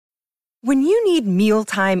When you need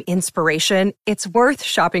mealtime inspiration, it's worth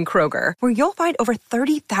shopping Kroger, where you'll find over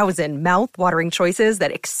 30,000 mouth-watering choices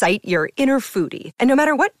that excite your inner foodie. And no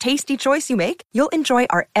matter what tasty choice you make, you'll enjoy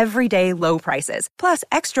our everyday low prices, plus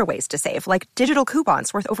extra ways to save, like digital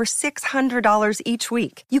coupons worth over $600 each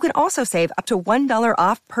week. You can also save up to $1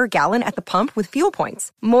 off per gallon at the pump with fuel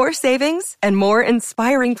points. More savings and more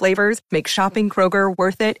inspiring flavors make shopping Kroger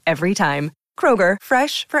worth it every time. Kroger,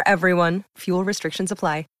 fresh for everyone. Fuel restrictions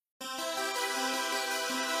apply.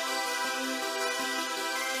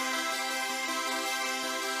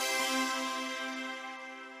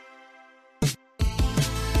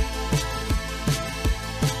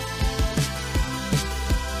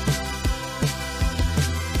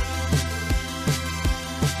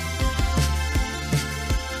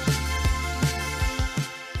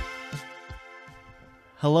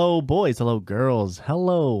 Hello, boys. Hello, girls.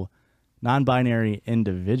 Hello, non-binary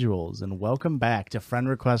individuals. And welcome back to Friend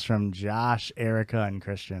Request from Josh, Erica, and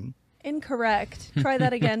Christian. Incorrect. Try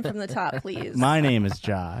that again from the top, please. My name is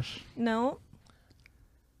Josh. No.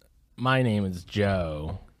 My name is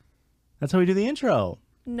Joe. That's how we do the intro.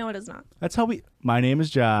 No, it is not. That's how we... My name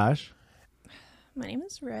is Josh. My name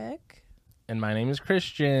is Rick. And my name is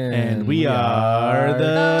Christian. And we are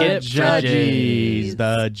the Get Judgies. Judgies.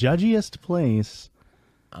 The judgiest place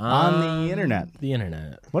on the internet. The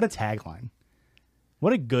internet. What a tagline.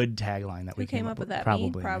 What a good tagline that we Who came up with that? Probably.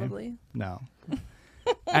 Me? Probably. No.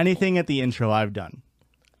 Anything at the intro I've done.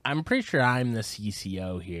 I'm pretty sure I'm the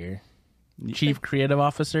CCO here. Chief Creative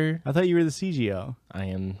Officer. I thought you were the CGO. I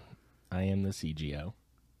am the CGO.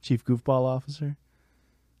 Chief Goofball Officer.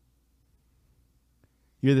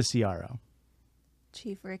 You're the CRO.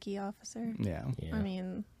 Chief Ricky Officer. Yeah. Yeah. I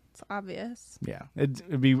mean, it's obvious. Yeah.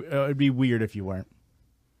 It'd be weird if you weren't.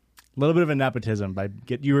 A little bit of a nepotism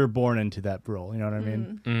you were born into that role. You know what I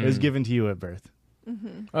mean? It was given to you at birth.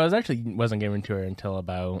 Well, it wasn't given to her until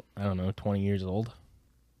about, 20 years old.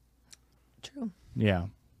 True. Yeah.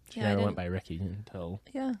 She Yeah, I never didn't- went by Ricky until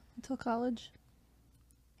college.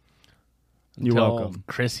 You're welcome.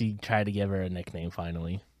 Chrissy tried to give her a nickname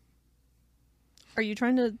finally. Are you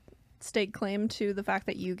trying to stake claim to the fact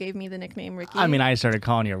that you gave me the nickname Ricky? I mean, I started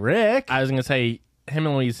calling you Rick. I was going to say, him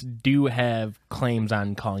and Louise do have claims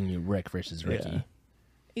on calling you Rick versus Ricky. Yeah.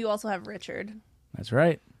 You also have Richard. That's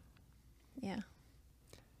right. Yeah.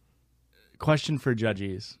 Question for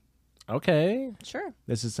judges. Okay. Sure.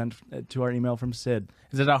 This is sent to our email from Sid.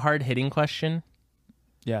 Is it a hard-hitting question?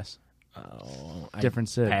 Yes. Oh, Different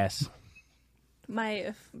Sid. Pass.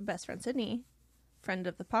 My best friend Sydney, friend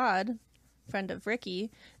of the pod, friend of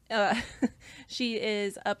Ricky, she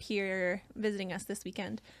is up here visiting us this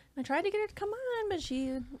weekend. I tried to get her to come on, but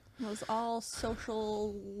she was all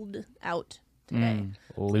socialed out today.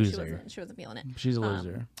 So Loser. She wasn't feeling it. She's a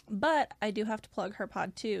loser. But I do have to plug her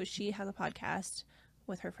pod too. She has a podcast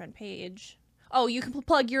with her friend Paige. Oh, you can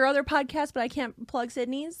plug your other podcast, but I can't plug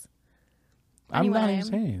Sydney's? I'm not anyway.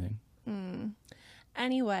 even saying anything.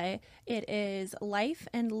 Anyway, it is Life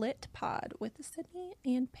and Lit Pod with Sydney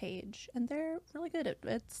and Paige, and they're really good.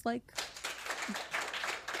 It's like,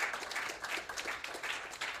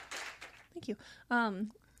 thank you.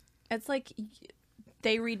 It's like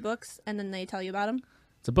they read books and then they tell you about them,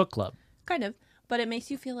 It's a book club. kind of. But it makes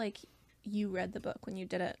you feel like you read the book when you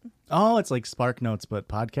did it. Oh, it's like Spark Notes, but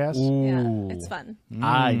podcast. Yeah, it's fun.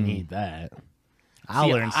 I need that. I'll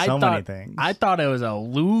See, learn I so thought- many things. I thought it was a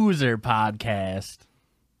loser podcast.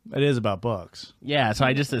 It is about books. Yeah, so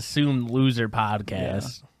I just assumed loser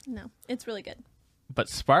podcast. No, it's really good. But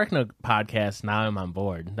SparkNote podcast, now I'm on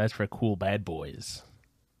board. That's for cool bad boys.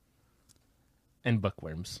 And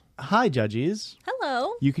bookworms. Hi, judges.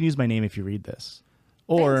 Hello. You can use my name if you read this.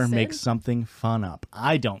 Or Thanks, Sid. make something fun up.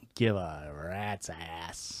 I don't give a rat's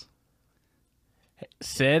ass.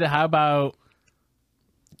 Sid, how about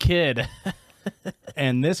Kid?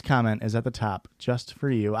 And this comment is at the top, just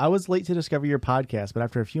for you. I was late to discover your podcast, but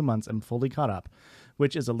after a few months, I'm fully caught up,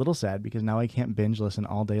 which is a little sad because now I can't binge listen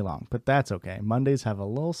all day long. But that's okay. Mondays have a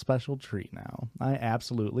little special treat now. I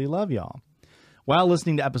absolutely love y'all. While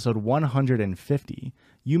listening to episode 150,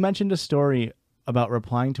 you mentioned a story about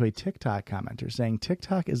replying to a TikTok commenter saying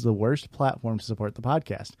TikTok is the worst platform to support the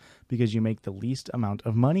podcast because you make the least amount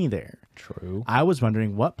of money there. True. I was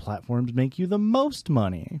wondering what platforms make you the most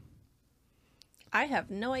money. I have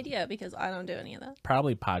no idea because I don't do any of that.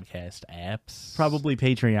 Probably podcast apps. Probably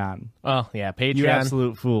Patreon. Oh, yeah, Patreon. You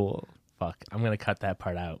absolute fool. Fuck, I'm going to cut that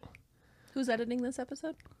part out. Who's editing this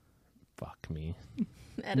episode? Fuck me.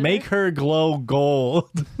 Editor? Make her glow gold.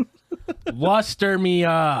 Luster me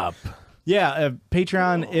up. Yeah,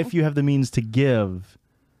 Patreon, if you have the means to give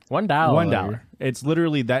 $1. $1. It's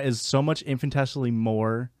literally, that is so much infinitesimally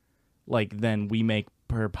more than we make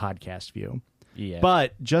per podcast view. Yeah.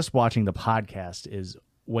 But just watching the podcast is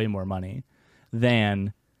way more money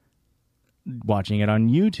than watching it on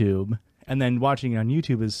YouTube. And then watching it on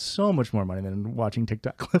YouTube is so much more money than watching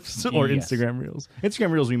TikTok clips or Yes. Instagram Reels.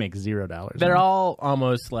 Instagram Reels, we make $0. They're on. all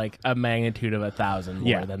almost like a magnitude of 1,000 more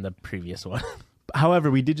Yeah. than the previous one.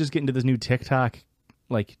 However, we did just get into this new TikTok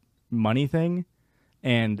money thing,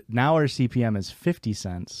 and now our CPM is 50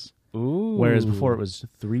 cents, Ooh. whereas before it was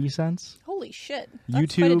 3 cents. Holy shit.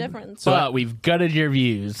 That's quite a YouTube- difference. But we've gutted your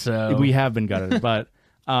views, so We have been gutted, but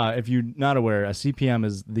if you're not aware, a CPM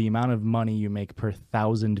is the amount of money you make per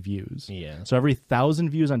 1,000 views. Yeah. So every 1,000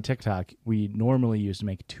 views on TikTok, we normally used to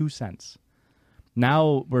make 2 cents.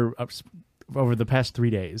 Now we're up over the past 3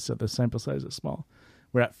 days, so the sample size is small.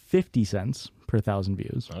 We're at 50 cents per 1,000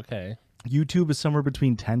 views. Okay. YouTube is somewhere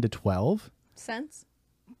between $10 to $12. Cents?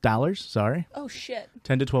 Sorry, Oh, shit.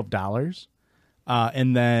 $10 to $12.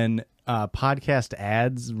 And then podcast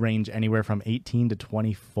ads range anywhere from $18 to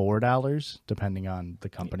 $24, depending on the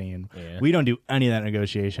company. And Yeah. we don't do any of that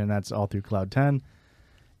negotiation. That's all through Cloud 10.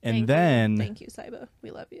 And Thank you, Saiba.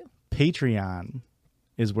 We love you. Patreon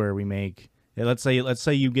is where we make. Let's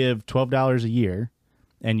say you give $12 a year,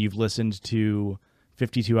 and you've listened to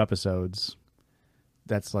 52 episodes.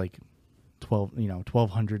 That's like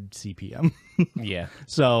 1,200 CPM. Yeah.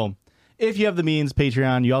 So if you have the means,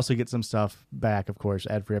 Patreon, you also get some stuff back, of course,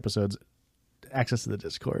 ad-free episodes, access to the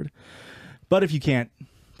Discord. But if you can't,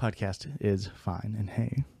 podcast is fine. And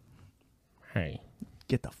hey, Hey.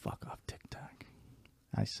 get the fuck off TikTok.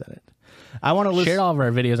 I said it. I want to listen. Share all of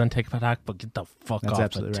our videos on TikTok, but get the fuck That's off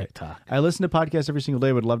absolutely of right. TikTok. I listen to podcasts every single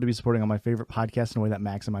day. Would love to be supporting all my favorite podcasts in a way that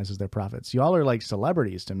maximizes their profits. Y'all are like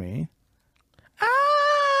celebrities to me.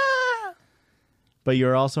 But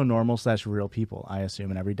you're also normal/real people, I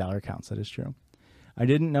assume, and every dollar counts. That is true. I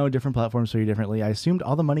didn't know different platforms pay you differently. I assumed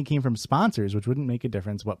all the money came from sponsors, which wouldn't make a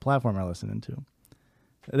difference what platform I listened to.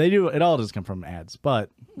 They do. It all does come from ads,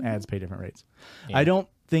 but ads pay different rates. Yeah. I don't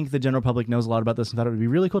think the general public knows a lot about this and thought it would be a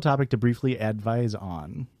really cool topic to briefly advise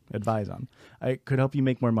on. I could help you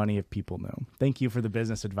make more money if people knew. Thank you for the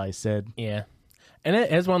business advice, Sid. Yeah. And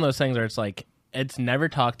it is one of those things where it's like, it's never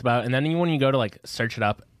talked about. And then when you go to like search it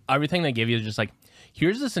up, everything they give you is just like,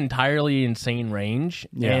 here's this entirely insane range.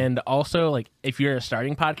 Yeah. And also, like, if you're a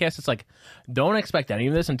starting podcast, it's like, don't expect any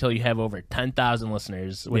of this until you have over 10,000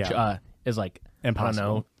 listeners, which Yeah. Is like, Impossible. I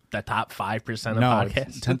don't know, the top 5% of No,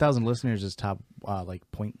 podcasts. 10,000 listeners is top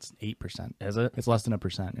 0.8%. Is it? It's less than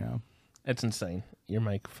 1%, you know. It's insane. Your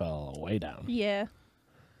mic fell way down. Yeah.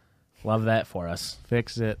 Love that for us.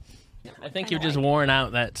 Fix it. I think you've just worn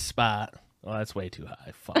out that spot. Oh, that's way too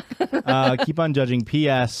high. Fuck. Keep on judging.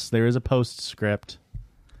 P.S. There is a postscript.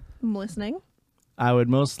 I'm listening. I would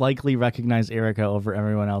most likely recognize Erica over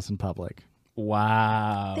everyone else in public.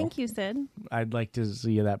 Wow. Thank you, Sid. I'd like to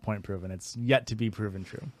see that point proven. It's yet to be proven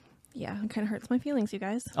true. Yeah, it kind of hurts my feelings, you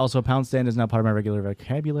guys. Also, pound stand is now part of my regular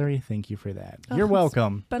vocabulary. Thank you for that. You're it's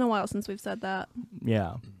welcome. Been a while since we've said that.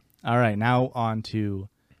 Yeah. All right, now on to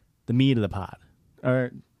the meat of the pod. All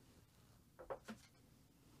right.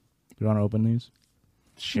 You want to open these?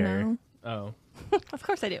 Sure. No. Oh. Of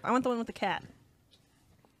course I do. I want the one with the cat.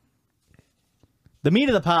 The meat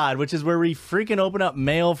of the pod, which is where we freaking open up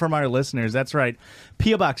mail from our listeners. That's right.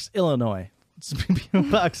 P.O. Box, Illinois. It's P.O.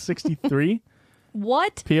 Box 63.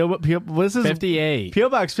 What? This is 58. P.O.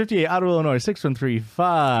 Box 58, Ottawa, Illinois,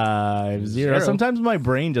 61350. Zero. Sometimes my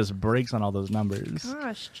brain just breaks on all those numbers.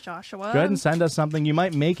 Gosh, Joshua. Go ahead and send us something. You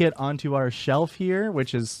might make it onto our shelf here,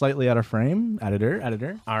 which is slightly out of frame. Editor.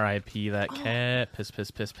 R.I.P. that cat. Piss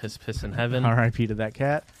in heaven. R.I.P. to that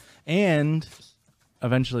cat. And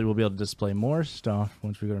eventually we'll be able to display more stuff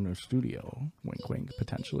once we go to our studio. Wink, wink.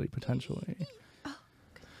 Potentially.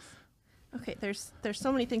 Okay, there's so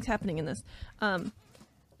many things happening in this.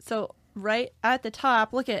 So right at the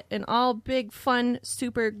top, look at in all big, fun,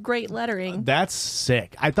 super great lettering. That's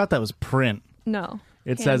sick. I thought that was print. No,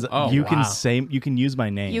 It hand. says Oh, you wow. can use my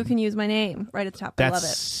name. You can use my name right at the top. That's I love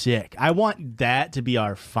it. sick. I want that to be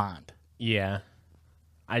our font. Yeah.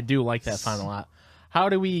 I do like that font a lot. How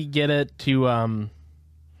do we get it to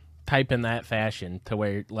type in that fashion to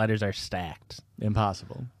where letters are stacked?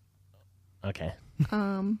 Impossible. Okay.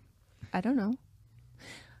 I don't know.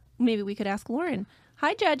 Maybe we could ask Lauren.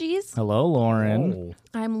 Hi, Judgies. Hello, Lauren. Oh.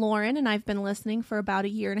 I'm Lauren, and I've been listening for about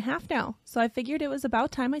 1.5 years now, so I figured it was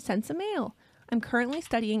about time I sent some mail. I'm currently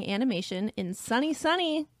studying animation in sunny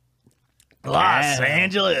Los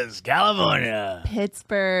Angeles, California.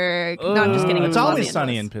 Pittsburgh. No, I'm just kidding. It's Los always Angeles.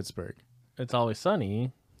 sunny in Pittsburgh. It's always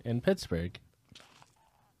sunny in Pittsburgh.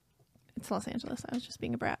 It's Los Angeles. I was just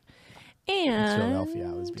being a brat. It's And Philadelphia.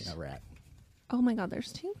 I was being a rat. oh my God,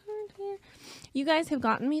 there's two cards here. You guys have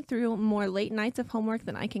gotten me through more late nights of homework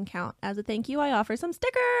than I can count. As a thank you, I offer some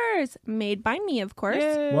stickers made by me, of course.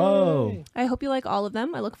 Whoa. I hope you like all of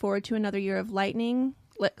them. I look forward to another year of listening.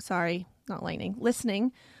 That's kind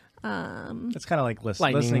of like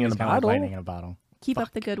listening in is a kind of like bottle. lightning in a bottle. Keep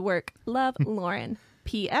up the good work. Love, Lauren.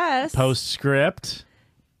 P.S. Postscript.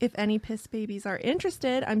 If any piss babies are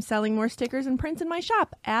interested, I'm selling more stickers and prints in my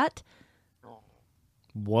shop at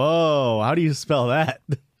Whoa. How do you spell that?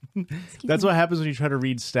 That's me. what happens when you try to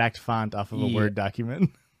read stacked font off of a Word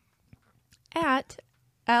document. at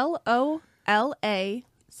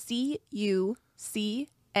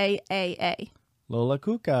LOLACUCAAA Lola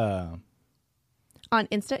Kuka. on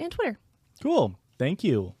Insta and Twitter. Cool. Thank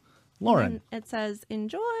you. Lauren. And it says,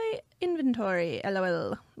 enjoy inventory,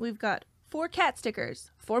 LOL. We've got 4 cat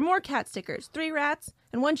stickers, 4 more cat stickers, 3 rats,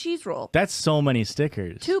 and 1 cheese roll. That's so many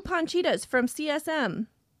stickers. 2 Panchitas from CSM.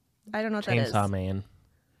 I don't know what that is. Chainsaw Man.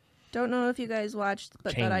 Don't know if you guys watched,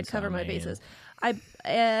 but thought I'd Chainsaw cover my Man. bases.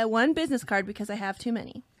 1 business card because I have too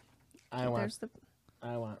many. I want There's the.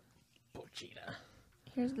 Pochita.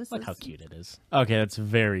 Here's this. Look how cute it is. Okay, that's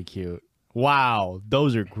very cute. Wow,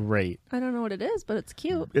 those are great. I don't know what it is, but it's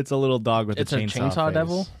cute. It's a little dog with It's a a chainsaw face.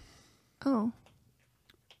 devil Oh,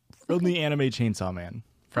 From the anime Chainsaw Man,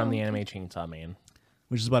 from the anime Chainsaw Man.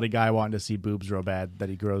 which is about a guy wanting to see boobs real bad that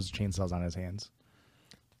he grows chainsaws on his hands.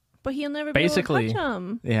 but he'll never Basically. be able to touch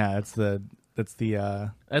them. Yeah, that's the That's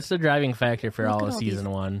the driving factor for Look all at of all season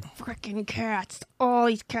these- 1. Freaking cats! Oh,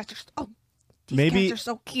 these cats are these Maybe- cats are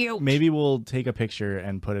so cute. maybe we'll take a picture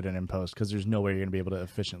and put it in post because there's no way you're gonna be able to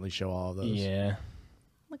efficiently show all of those. Yeah.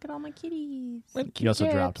 Look at all my kitties. You also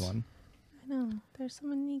dropped one. I know. There's so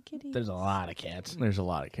many kitties. There's a lot of cats. There's a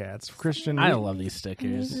lot of cats. Christian, I love these And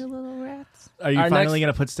stickers. these are little rats. are you Our finally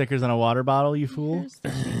next- gonna put stickers on a water bottle, you fool? Here's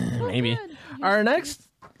the thing. Oh, Maybe. good. Here's Our the next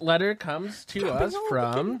letter comes to us thing.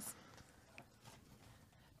 from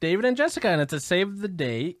David and Jessica, and it's a save the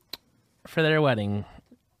date for their wedding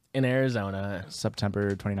in Arizona,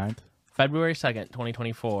 September 29th. February 2nd,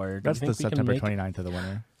 2024. Do you That's think the we can September make 29th of the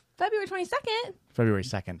winter. February 22nd. February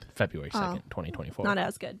 2nd. February 2nd, Oh. 2024. Not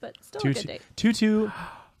as good, but still a Two, good date. two,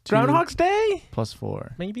 Groundhog's Day? plus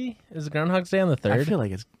 4. Maybe? Is Groundhog's Day on the 3rd? I feel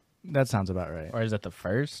like that sounds about right. Or is it the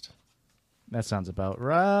 1st? That sounds about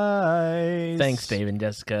right. Thanks, Dave and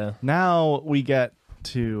Jessica. Now we get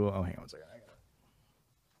to. Oh, hang on one second.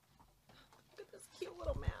 Look at this cute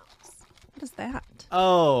little mouse. What is that?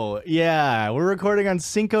 Oh, yeah. We're recording on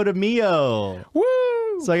Cinco de Mio. Woo!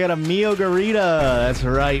 So I got a Mio Garita. That's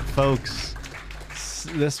right, folks.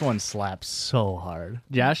 This one slaps so hard.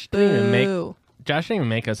 Josh didn't Boo. even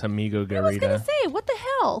make us Amigo I was gonna Garita. say, what the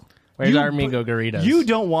hell? Where's You- our Amigo Garitas? You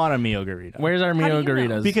don't want a Mio Garita. Where's our Amigo do you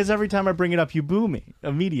know? Garitas? Because every time I bring it up, you boo me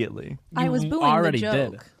immediately. I was booing already the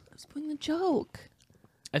did. joke. I was booing the joke.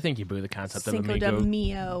 I think you boo the concept of Cinco de Amigo.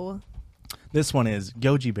 Mio. This one is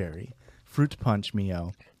goji berry, fruit punch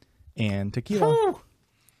Mio, and tequila.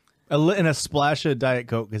 And a splash of Diet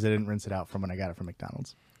Coke because I didn't rinse it out from when I got it from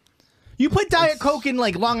McDonald's. You put Diet Coke in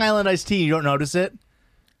like Long Island iced tea, you don't notice it?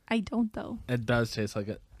 I don't though. It does taste like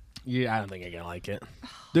it. Yeah, I don't think you're gonna like it.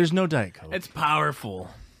 There's no Diet Coke. It's powerful.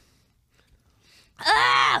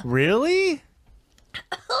 Really?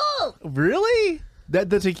 Really? That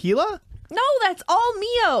the tequila? No, that's all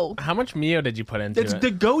Mio. How much Mio did you put into It's it?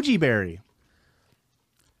 the goji berry.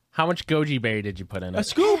 How much goji berry did you put in A it?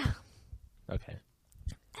 scoop? Okay.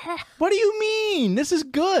 What do you mean? This is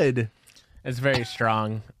good. It's very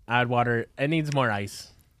strong. I'd water. It needs more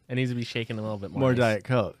ice. It needs to be shaken a little bit more. More ice. Diet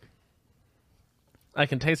Coke. I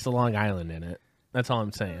can taste the Long Island in it. That's all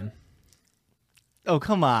I'm saying. Oh,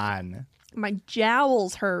 come on. My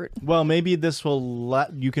jowls hurt. Well, maybe this will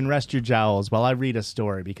let you can rest your jowls while I read a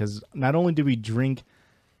story because not only do we drink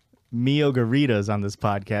Mio Garitas on this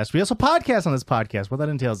podcast, we also podcast on this podcast. What that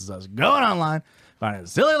entails is us going online, finding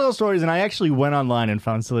silly little stories, and I actually went online and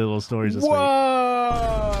found silly little stories this week.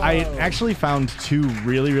 I actually found 2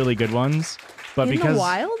 really, really good ones, but In the because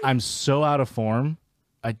wild? I'm so out of form,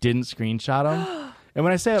 I didn't screenshot them. And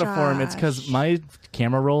when I say out of form, it's because Josh. my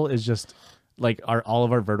camera roll is just like all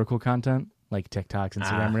of our vertical content, like TikToks,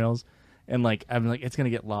 Instagram Reels. And like I'm like, it's gonna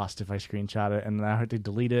get lost if I screenshot it, and then I have to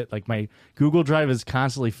delete it. Like my Google Drive is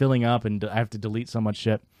constantly filling up, and I have to delete so much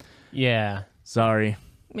shit. Yeah. Sorry,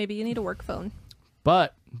 Maybe you need a work phone.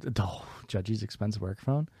 but Judgy's expensive work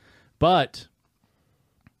phone. But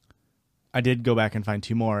I did go back and find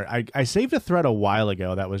 2 more. I saved a thread a while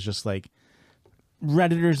ago that was just like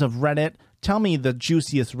Redditors of Reddit. Tell me the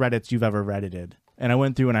juiciest Reddits you've ever Reddited. And I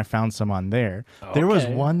went through and I found some on there. There was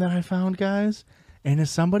Okay. one that I found, guys, and as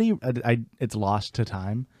somebody, it's lost to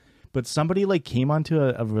time, But somebody like came onto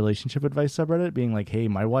a relationship advice subreddit being like, hey,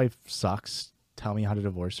 my wife sucks. Tell me how to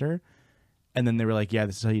divorce her. And then they were like, yeah,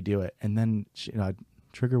 this is how you do it. And then,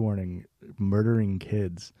 trigger warning, murdering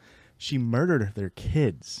kids. She murdered their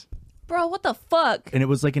kids. Bro, what the fuck? And it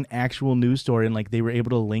was like an actual news story. And like they were able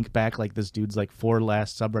to link back like this dude's like 4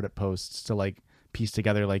 last subreddit posts to like piece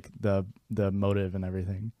together like the motive and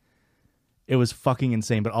everything. It was fucking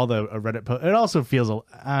insane. But all the Reddit posts, it also feels,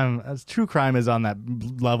 as true crime is on that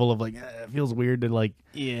level of like, it feels weird to like,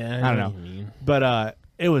 Yeah, I don't know. But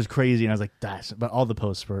it was crazy. And I was like, but all the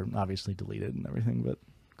posts were obviously deleted and everything. But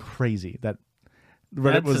crazy that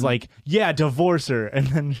Reddit was like, yeah, divorce her. And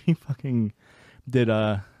then she fucking did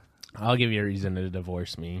I'll give you a reason to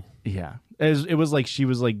divorce me. yeah. It was like she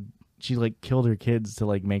like killed her kids to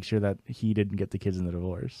like make sure that he didn't get the kids in the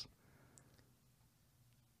divorce.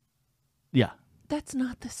 Yeah. That's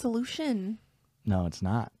not the solution. No, it's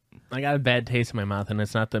not. I got a bad taste in my mouth, and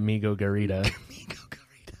it's not the Migo Garita.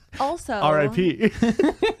 Also, R.I.P.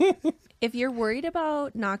 if you're worried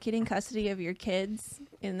about not getting custody of your kids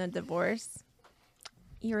in the divorce,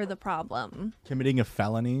 you're the problem. Committing a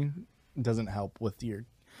felony doesn't help with your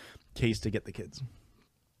case to get the kids.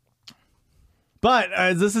 But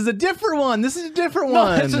this is a different one. This is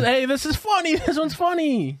This is funny. This one's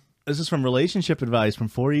funny. This is from relationship advice from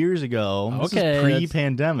 4 years ago. This Okay, is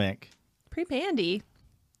pre-pandemic. Pre-pandy.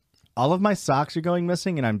 All of my socks are going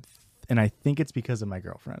missing, and I think it's because of my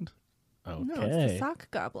girlfriend. Okay. No, it's the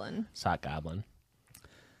sock goblin. Sock goblin.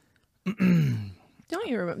 Don't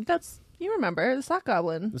you remember? You remember the sock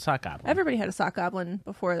goblin. The sock goblin. Everybody had a sock goblin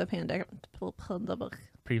before the pandemic.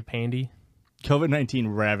 Pre-pandy.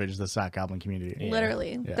 COVID-19 ravaged the sock goblin community. Yeah.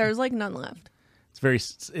 Literally. Yeah. There's like none left.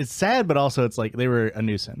 It's sad, but also it's like they were a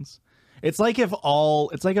nuisance. It's like if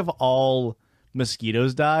all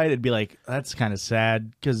mosquitoes died, it'd be like, that's kind of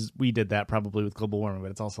sad because we did that probably with global warming,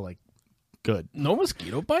 but it's also like good. No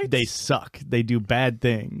mosquito bites? They suck. They do bad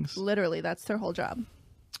things. Literally, that's their whole job.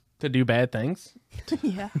 To do bad things?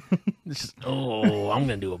 Yeah. It's just, I'm going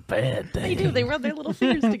to do a bad thing. They do. They rub their little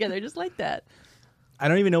fingers together just like that. I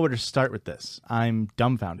don't even know where to start with this. I'm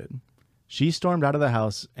dumbfounded. She stormed out of the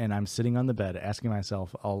house, and I'm sitting on the bed asking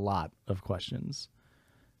myself a lot of questions.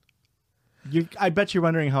 I bet you're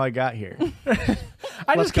wondering how I got here.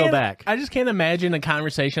 Let's go back. I just can't imagine a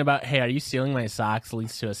conversation about, hey, are you stealing my socks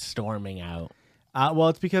leads to us storming out. Well,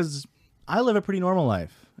 it's because I live a pretty normal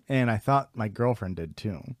life, and I thought my girlfriend did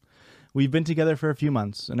too. We've been together for a few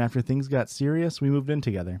months, and after things got serious, we moved in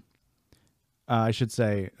together. I should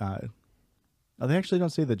say, they actually don't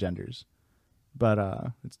say the genders,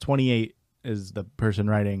 but it's 28 is the person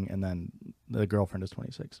writing, and then the girlfriend is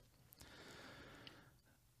 26.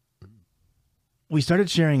 We started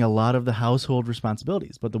sharing a lot of the household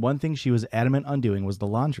responsibilities, but the one thing she was adamant on doing was the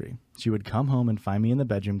laundry. She would come home and find me in the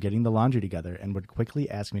bedroom getting the laundry together and would quickly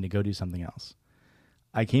ask me to go do something else.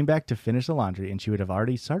 I came back to finish the laundry, and she would have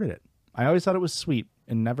already started it. I always thought it was sweet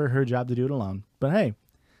and never her job to do it alone. But hey,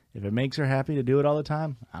 if it makes her happy to do it all the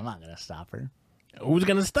time, I'm not going to stop her. Who's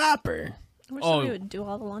going to stop her? I wish somebody would do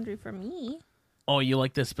all the laundry for me. Oh, you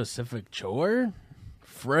like this specific chore?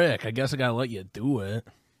 Frick, I guess I got to let you do it.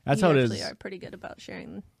 That's You how it actually is. are pretty good about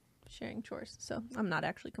sharing chores, so I'm not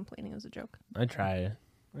actually complaining as a joke. I try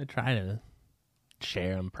to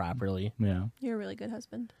share them properly. Yeah. You're a really good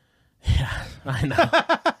husband. I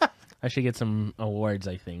know. I should get some awards,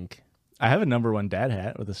 I think. I have a number 1 dad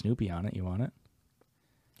hat with a Snoopy on it. You want it?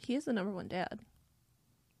 He is the number 1 dad.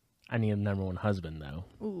 I need a number 1 husband, though.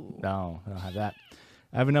 Ooh. No, I don't have that.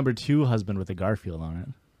 I have a number 2 husband with a Garfield on it.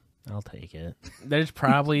 I'll take it. There's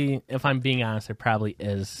probably, if I'm being honest, there probably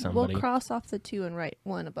is somebody. We'll cross off the 2 and write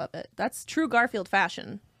 1 above it. That's true Garfield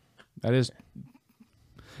fashion. That is.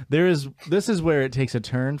 This is where it takes a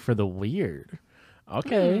turn for the weird.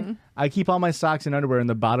 Okay. I keep all my socks and underwear in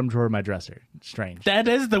the bottom drawer of my dresser. Strange. That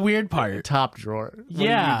is the weird part. Top drawer. What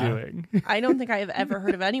Yeah. are you doing? I don't think I have ever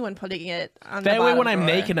heard of anyone putting it on That the way, bottom when I'm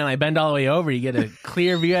drawer. naked and I bend all the way over, you get a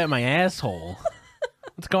clear view at my asshole.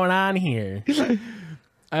 What's going on here?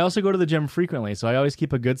 I also go to the gym frequently, so I always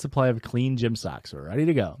keep a good supply of clean gym socks ready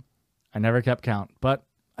to go. I never kept count, but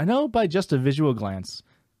I know by just a visual glance,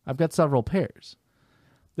 I've got several pairs.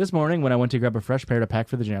 This morning, when I went to grab a fresh pair to pack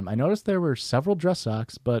for the gym, I noticed there were several dress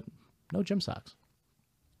socks, but no gym socks.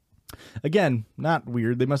 Again, not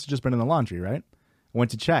weird. They must have just been in the laundry, right? I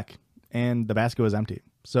went to check, and the basket was empty.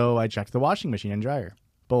 So I checked the washing machine and dryer.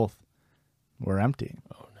 Both were empty.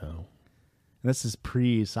 Oh, no. And this is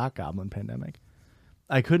pre-sock goblin pandemic.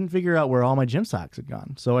 I couldn't figure out where all my gym socks had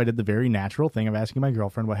gone, so I did the very natural thing of asking my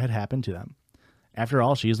girlfriend what had happened to them. After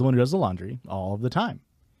all, she's the one who does the laundry all of the time.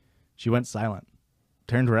 She went silent,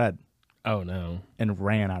 turned red. Oh, no. and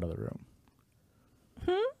ran out of the room.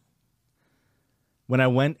 When I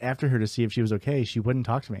went after her to see if she was okay, she wouldn't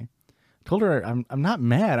talk to me. I told her, I'm not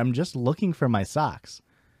mad. I'm just looking for my socks.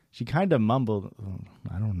 She kind of mumbled,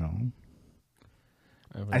 I don't know.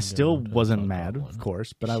 I still wasn't mad, of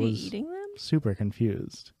course, but Is I she was eating them? super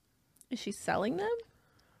confused. Is she selling them?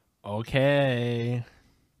 Okay.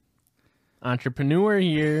 Entrepreneur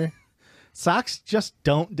here. Socks just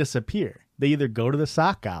don't disappear. They either go to the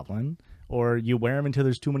sock goblin or you wear them until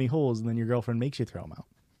there's too many holes and then your girlfriend makes you throw them out.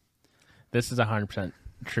 This is 100%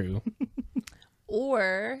 true.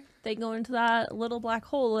 Or they go into that little black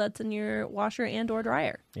hole that's in your washer and or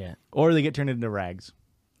dryer. Yeah. Or they get turned into rags.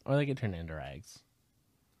 Or they get turned into rags.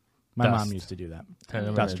 My Dust. mom used to do that. Turn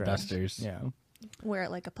them Dust into rags. dusters. Yeah. Wear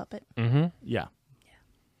it like a puppet. Mm-hmm. Yeah.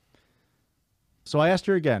 So I asked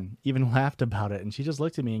her again, even laughed about it, and she just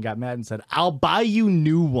looked at me and got mad and said, I'll buy you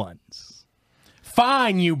new ones.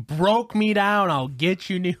 Fine, you broke me down. I'll get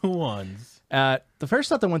you new ones. The first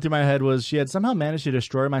thought that went through my head was she had somehow managed to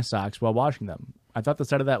destroy my socks while washing them. I thought the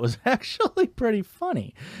sight of that was actually pretty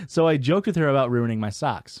funny. So I joked with her about ruining my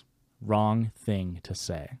socks. Wrong thing to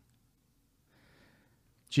say.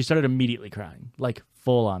 She started immediately crying, like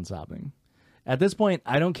full-on sobbing. At this point,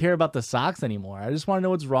 I don't care about the socks anymore. I just want to know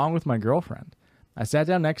what's wrong with my girlfriend. I sat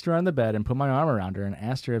down next to her on the bed and put my arm around her and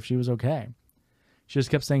asked her if she was okay. She just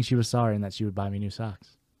kept saying she was sorry and that she would buy me new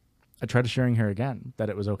socks. I tried assuring her again that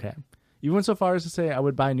it was okay. Even went so far as to say I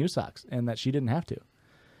would buy new socks and that she didn't have to.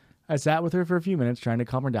 I sat with her for a few minutes trying to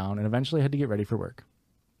calm her down and eventually had to get ready for work.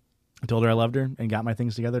 I told her I loved her and got my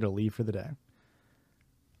things together to leave for the day.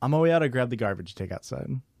 On my way out, I grabbed the garbage to take outside.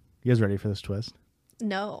 You guys ready for this twist?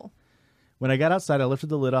 No. When I got outside, I lifted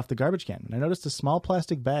the lid off the garbage can, and I noticed a small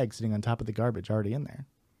plastic bag sitting on top of the garbage already in there.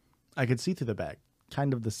 I could see through the bag,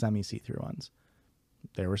 kind of the semi-see-through ones.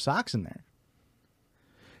 There were socks in there.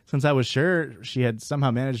 Since I was sure she had somehow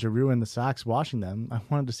managed to ruin the socks washing them, I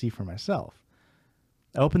wanted to see for myself.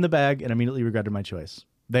 I opened the bag and immediately regretted my choice.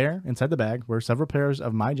 There, inside the bag, were several pairs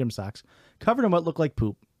of my gym socks, covered in what looked like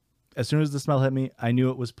poop. As soon as the smell hit me, I knew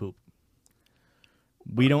it was poop.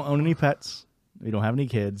 We don't own any pets. We don't have any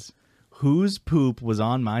kids. Whose poop was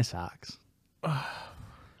on my socks?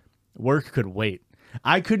 Work could wait.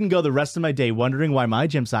 I couldn't go the rest of my day wondering why my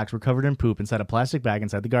gym socks were covered in poop inside a plastic bag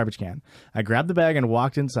inside the garbage can. I grabbed the bag and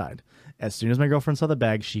walked inside. As soon as my girlfriend saw the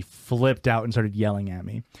bag, she flipped out and started yelling at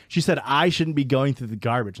me. She said I shouldn't be going through the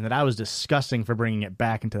garbage and that I was disgusting for bringing it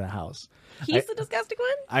back into the house. He's the disgusting one?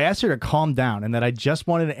 I asked her to calm down and that I just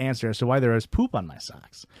wanted an answer as to why there was poop on my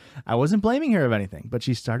socks. I wasn't blaming her of anything, but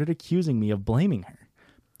she started accusing me of blaming her.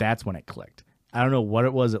 That's when it clicked. I don't know what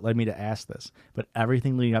it was that led me to ask this, but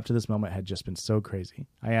everything leading up to this moment had just been so crazy.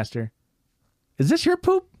 I asked her, "Is this your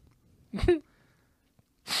poop?"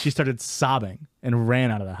 She started sobbing and ran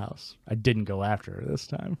out of the house. I didn't go after her this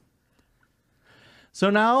time. So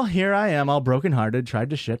now here I am all brokenhearted,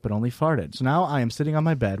 tried to shit, but only farted. So now I am sitting on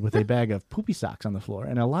my bed with a bag of poopy socks on the floor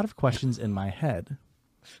and a lot of questions in my head.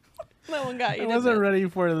 That one got you. I didn't wasn't it? ready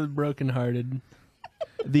for the brokenhearted.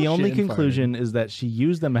 The only Shit and conclusion is that she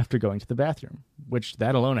used them after going to the bathroom, which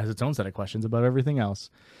that alone has its own set of questions above everything else.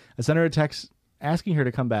 I sent her a text asking her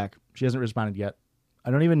to come back. She hasn't responded yet.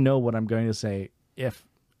 I don't even know what I'm going to say if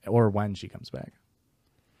or when she comes back.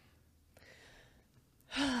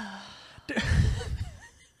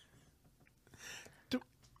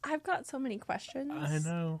 I've got so many questions. I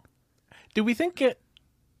know. Do you think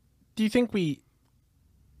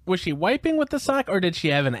was she wiping with the sock or did she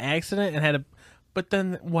have an accident and had a, but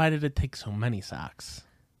then why did it take so many socks?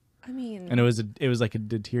 I mean, And it was like a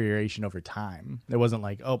deterioration over time. It wasn't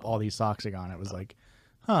like, oh, all these socks are gone. It was like,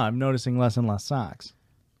 I'm noticing less and less socks.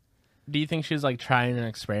 Do you think she's like trying an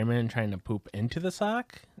experiment and trying to poop into the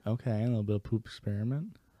sock? Okay, a little bit of poop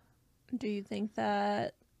experiment. do you think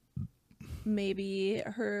that maybe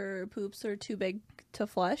her poops are too big to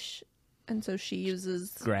flush, and so she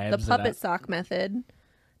uses Grabs the puppet it up. sock method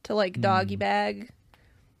to like doggy bag,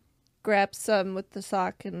 grab some with the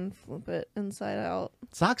sock and flip it inside out?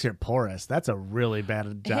 Socks are porous. That's a really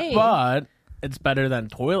bad job. Hey. But it's better than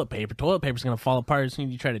toilet paper. Toilet paper's going to fall apart as soon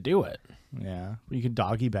as you try to do it. Yeah, you can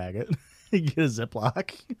doggy bag it. Get a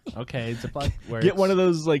Ziploc. Okay, Ziploc works. Get one of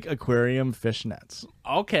those like aquarium fish nets.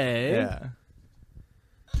 Okay. Yeah.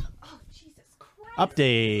 Oh, Jesus Christ.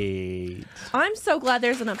 Update. I'm so glad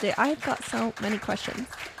there's an update. I've got so many questions.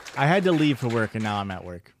 I had to leave for work and now I'm at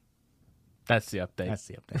work. That's the update. That's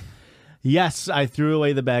the update. Yes, I threw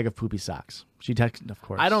away the bag of poopy socks. She texted, of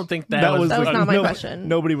course. I don't think that was not my question.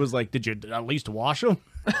 Nobody was like, did you at least wash them?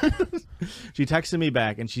 She texted me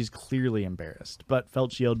back and she's clearly embarrassed, but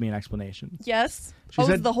felt she owed me an explanation. Yes. She Owes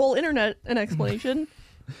said- the whole internet an explanation.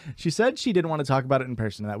 She said she didn't want to talk about it in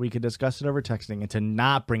person, that we could discuss it over texting and to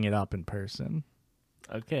not bring it up in person.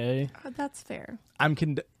 Okay. That's fair.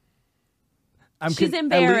 She's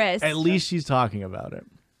embarrassed. At least she's talking about it.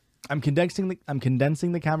 I'm condensing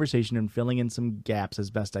the conversation and filling in some gaps as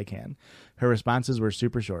best I can. Her responses were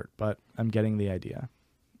super short, but I'm getting the idea.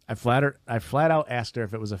 I flat out asked her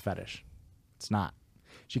if it was a fetish. It's not.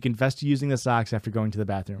 She confessed to using the socks after going to the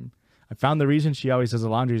bathroom. I found the reason she always does the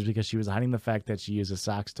laundry is because she was hiding the fact that she uses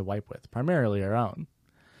socks to wipe with, primarily her own.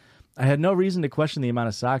 I had no reason to question the amount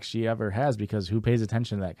of socks she ever has because who pays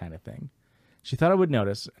attention to that kind of thing? She thought I would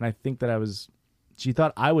notice, and I think that She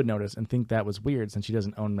thought I would notice and think that was weird since she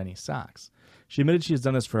doesn't own many socks. She admitted she has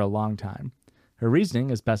done this for a long time. Her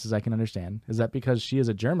reasoning, as best as I can understand, is that because she is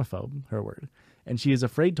a germaphobe, her word, and she is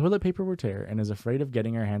afraid toilet paper will tear and is afraid of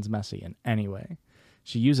getting her hands messy in any way.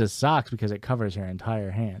 She uses socks because it covers her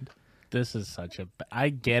entire hand. This is such a... I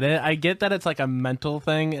get it. I get that it's like a mental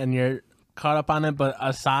thing and you're caught up on it, but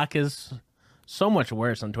a sock is so much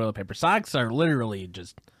worse than toilet paper. Socks are literally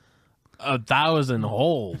just 1,000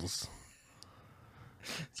 holes.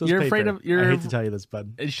 So You're afraid paper. of... You're, I hate to tell you this,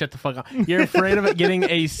 bud. Shut the fuck up. You're afraid of it getting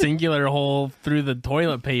a singular hole through the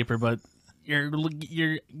toilet paper, but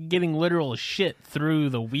you're getting literal shit through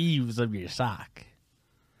the weaves of your sock.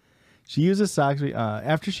 She uses socks.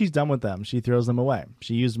 After she's done with them, she throws them away.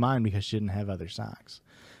 She used mine because she didn't have other socks.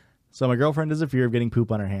 So my girlfriend has a fear of getting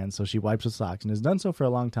poop on her hands, so she wipes with socks and has done so for a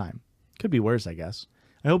long time. Could be worse, I guess.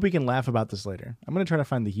 I hope we can laugh about this later. I'm going to try to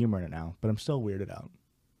find the humor in it now, but I'm still weirded out.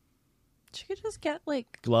 She could just get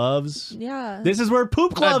like Gloves. Yeah. This is where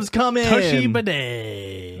poop gloves come in. Tushy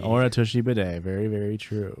bidet. Or a tushy bidet. Very, very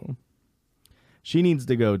true. She needs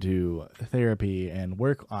to go to therapy and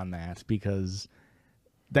work on that because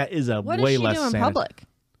that is a what way does she less do in public?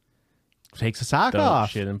 Takes a sock Don't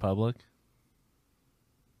off. shit in public.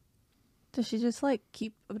 Does she just like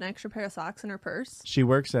keep an extra pair of socks in her purse? She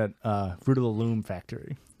works at Fruit of the Loom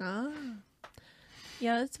factory. Ah.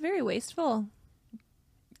 Yeah, it's very wasteful.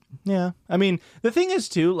 Yeah. I mean, the thing is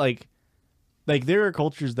too, like there are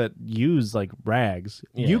cultures that use like rags.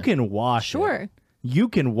 Yeah. You can wash Sure. it. You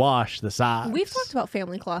can wash the socks. We've talked about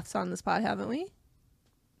family cloths on this pod, haven't we?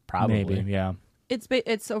 Probably. Maybe, yeah.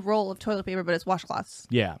 It's a roll of toilet paper, but it's washcloths.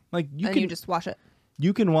 Yeah. Like You just wash it.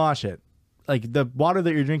 you can wash it. Like the water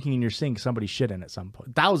that you're drinking in your sink, somebody shit in at some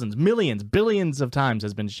point. Thousands, millions, billions of times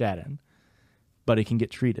has been shat in. But it can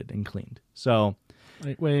get treated and cleaned. So,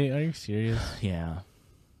 Wait, are you serious? yeah.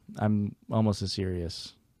 I'm almost as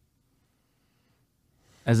serious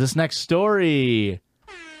as this next story.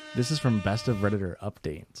 This is from Best of Redditor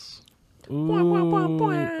Updates. Ooh.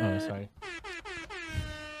 Oh, sorry.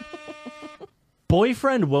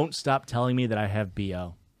 Boyfriend won't stop telling me that I have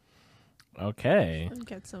BO. Okay.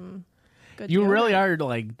 Get some good You really deodorant. are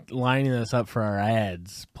like lining this up for our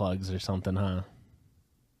ads plugs or something, huh?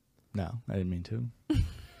 No, I didn't mean to.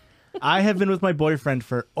 I have been with my boyfriend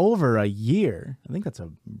for over a year. I think that's a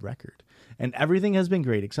record. And everything has been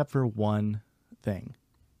great except for one thing.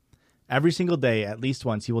 Every single day, at least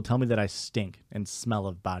once, he will tell me that I stink and smell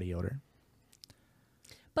of body odor.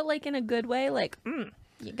 But like in a good way, like,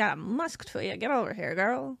 you got a musk to you. Get over here,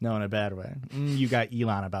 girl. No, in a bad way. You got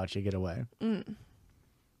Elon about you. Get away.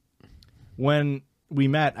 When we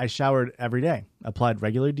met, I showered every day, applied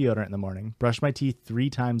regular deodorant in the morning, brushed my teeth 3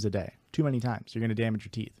 times a day. Too many times. You're going to damage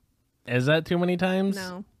your teeth. Is that too many times?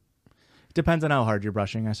 No. Depends on how hard you're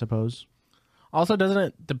brushing, I suppose. Also, doesn't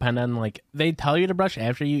it depend on, like, they tell you to brush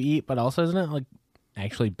after you eat, but also isn't it, like,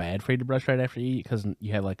 actually bad for you to brush right after you eat because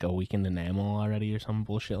you have, like, a weakened enamel already or some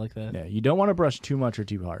bullshit like that? Yeah, you don't want to brush too much or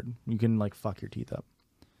too hard. You can, like, fuck your teeth up.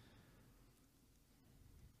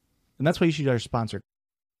 And that's why you should our sponsor.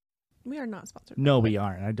 We are not sponsored. No, we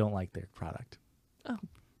aren't. I don't like their product. Oh.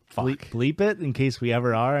 Fuck. Bleep it in case we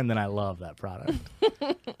ever are, and then I love that product.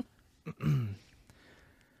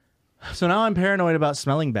 So now I'm paranoid about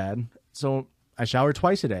smelling bad. So I shower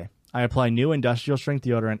twice a day. I apply new industrial strength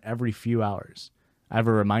deodorant every few hours. I have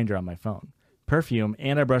a reminder on my phone. Perfume,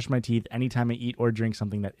 and I brush my teeth anytime I eat or drink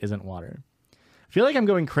something that isn't water. I feel like I'm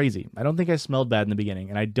going crazy. I don't think I smelled bad in the beginning,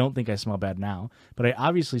 and I don't think I smell bad now, but I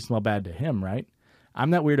obviously smell bad to him, right?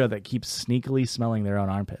 I'm that weirdo that keeps sneakily smelling their own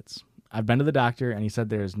armpits. I've been to the doctor, and he said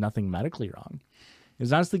there is nothing medically wrong.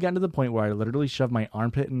 It's honestly gotten to the point where I literally shove my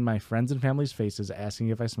armpit in my friends and family's faces asking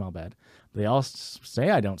if I smell bad. They all say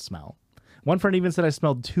I don't smell. One friend even said I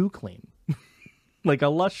smelled too clean. Like a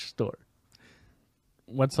Lush store.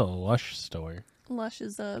 What's a Lush store? Lush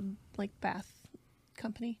is a like bath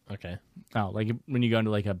company. Okay. Oh, like when you go into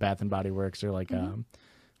like a Bath and Body Works or like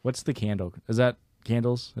what's the candle? Is that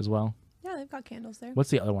candles as well? Yeah, they've got candles there. What's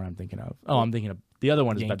the other one I'm thinking of? Oh, I'm thinking of the other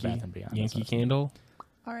one is Bed Bath and Beyond. Yankee That's what Candle?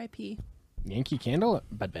 R.I.P. Yankee Candle,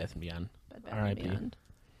 Bed Bath & Beyond. Bed Bath R.I.P. Beyond.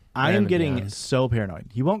 I am And getting beyond. so paranoid.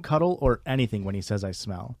 He won't cuddle or anything when he says I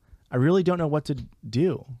smell. I really don't know what to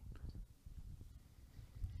do.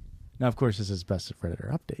 Now, of course, this is Best of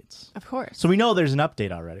Predator updates. Of course. So we know there's an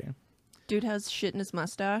update already. Dude has shit in his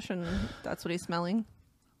mustache, and that's what he's smelling.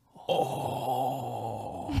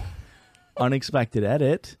 Unexpected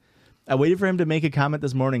edit. I waited for him to make a comment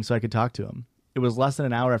this morning so I could talk to him. It was less than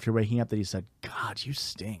an hour after waking up that he said, "God, you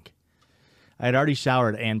stink." I had already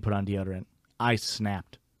showered and put on deodorant. I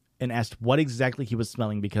snapped and asked what exactly he was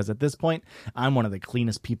smelling because at this point, I'm one of the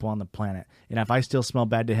cleanest people on the planet. And if I still smell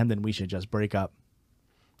bad to him, then we should just break up.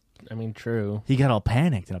 I mean, true. He got all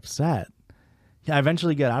panicked and upset. I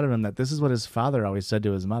eventually got out of him that this is what his father always said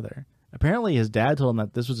to his mother. Apparently, his dad told him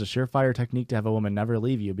that this was a surefire technique to have a woman never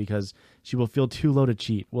leave you because she will feel too low to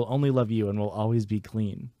cheat, will only love you, and will always be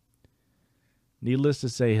clean. Needless to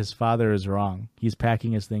say, his father is wrong. He's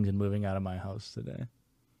packing his things and moving out of my house today.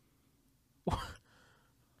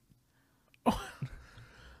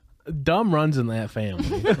 Dumb runs in that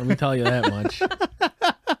family. Let me tell you that much.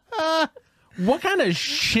 What kind of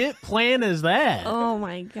shit plan is that? Oh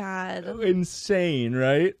my god. Insane,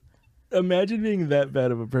 right? Imagine being that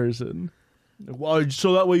bad of a person. Well,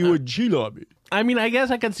 so that way you would cheat on me. I mean, I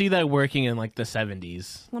guess I could see that working in like the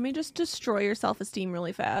 70s. Let me just destroy your self-esteem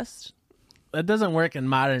really fast. That doesn't work in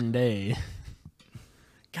modern day.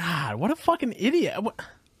 God, what a fucking idiot.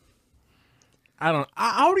 I don't.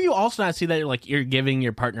 How do you also not see that you're giving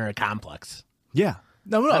your partner a complex? Yeah.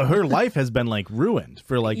 No, her life has been like ruined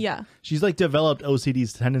for like, Yeah. She's like developed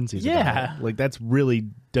OCD's tendencies. about Yeah. it. Like that's really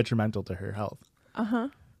detrimental to her health. Uh-huh.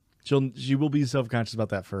 She will be self-conscious about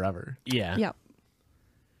that forever. Yeah. Yep.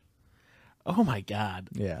 Oh my God.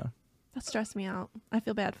 Yeah. That stressed me out. I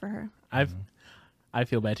feel bad for her. I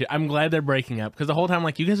feel bad too. I'm glad they're breaking up because the whole time,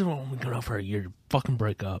 like, you guys have only gone out for a year to fucking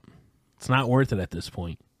break up. It's not worth it at this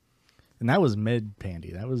point. And that was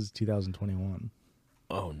mid-pandy. That was 2021.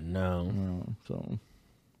 Oh no. So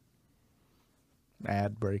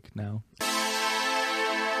ad break now.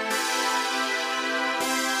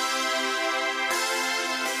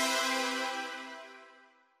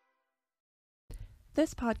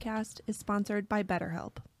 This podcast is sponsored by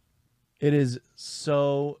BetterHelp. It is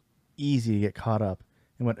so easy to get caught up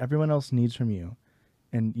in what everyone else needs from you.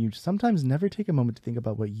 And you sometimes never take a moment to think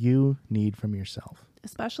about what you need from yourself.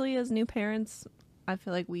 Especially as new parents, I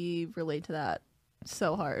feel like we relate to that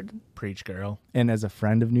so hard. Preach, girl. And as a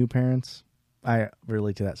friend of new parents, I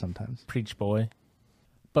relate to that sometimes. Preach, boy.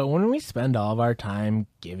 But when we spend all of our time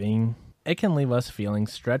giving, it can leave us feeling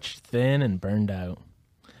stretched thin and burned out.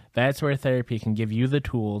 That's where therapy can give you the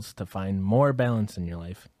tools to find more balance in your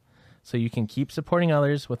life so you can keep supporting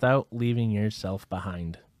others without leaving yourself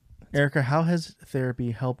behind. Erica, how has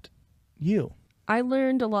therapy helped you? I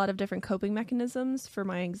learned a lot of different coping mechanisms for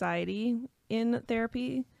my anxiety in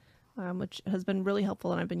therapy, which has been really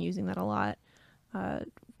helpful, and I've been using that a lot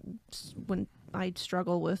when I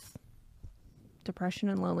struggle with depression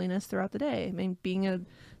and loneliness throughout the day. I mean, being a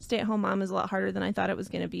stay-at-home mom is a lot harder than I thought it was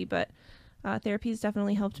going to be, but therapy has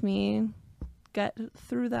definitely helped me get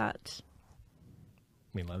through that.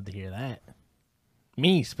 We'd love to hear that.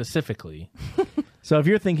 Me, specifically. So if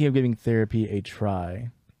you're thinking of giving therapy a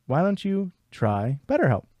try, why don't you try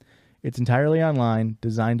BetterHelp? It's entirely online,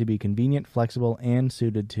 designed to be convenient, flexible, and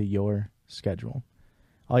suited to your schedule.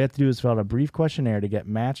 All you have to do is fill out a brief questionnaire to get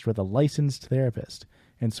matched with a licensed therapist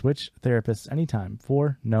and switch therapists anytime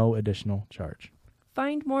for no additional charge.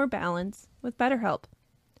 Find more balance with BetterHelp.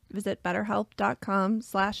 Visit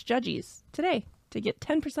BetterHelp.com/judges today to get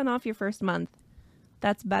 10% off your first month.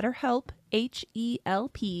 That's BetterHelp,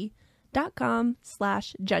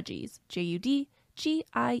 HELP.com/judges, JUDGIES.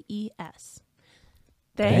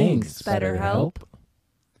 Thanks, BetterHelp.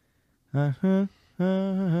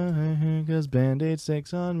 Because Band-Aid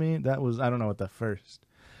sticks on me. That was, I don't know what the first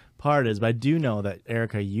part is, but I do know that,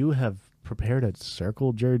 Erica, you have prepared a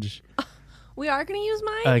circle jerk We are going to use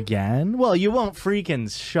mine? again? Well, you won't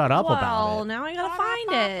freaking shut up about Well, it. now I got to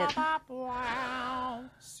find it.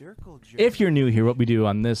 If you're new here, what we do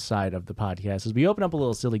on this side of the podcast is we open up a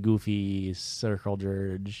little silly, goofy circle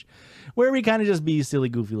jerk where we kind of just be silly,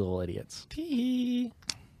 goofy little idiots. Tee.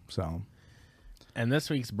 So, And this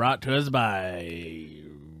week's brought to us by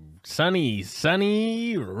Sunny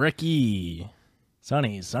Ricky.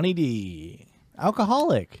 Sunny D,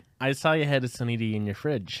 alcoholic. I saw you had a Sunny D in your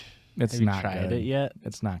fridge. It's Have you not tried good. it yet?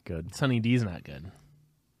 It's not good. Sunny D's not good.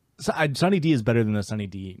 Sunny D is better than the Sunny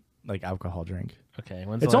D like alcohol drink. Okay.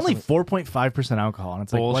 When's It's the last only time- 4.5% alcohol, and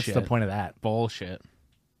it's like, what's the Bullshit. point of that? Bullshit.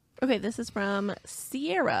 Okay, this is from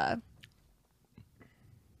Sierra.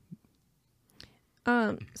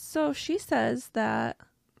 So she says that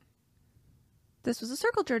this was a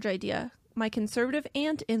Circle Jerk idea. My conservative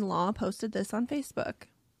aunt-in-law posted this on Facebook.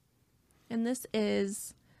 And this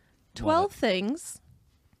is 12 things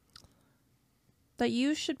that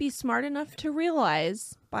you should be smart enough to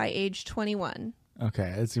realize by age 21.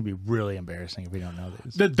 Okay, it's going to be really embarrassing if we don't know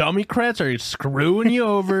these. The Democrats are screwing you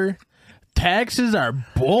over. Taxes are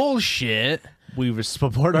bullshit. We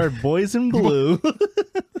support our boys in blue.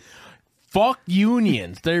 Fuck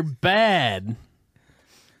unions. They're bad.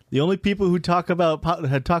 The only people who talk about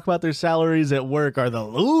their salaries at work are the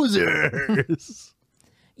losers.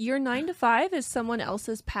 Your 9 to 5 is someone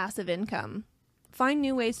else's passive income. Find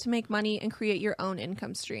new ways to make money and create your own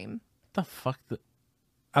income stream. The fuck?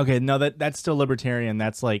 Okay, no, that's still libertarian.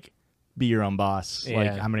 That's like be your own boss. Yeah.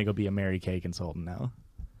 Like I'm gonna go be a Mary Kay consultant now.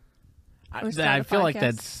 Or start I a feel like podcast.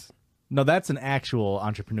 that's No, that's an actual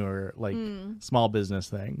entrepreneur, like small business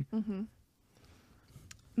thing.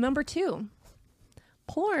 Number 2.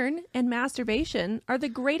 Porn and masturbation are the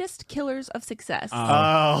greatest killers of success.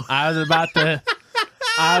 Oh, I was about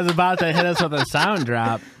to hit us with a sound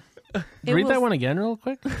drop. Read that one again real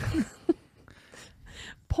quick.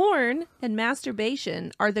 Porn and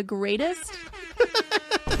masturbation are the greatest.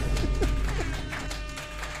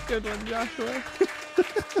 Good one, Joshua.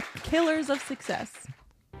 Killers of success.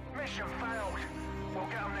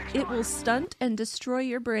 It will stunt and destroy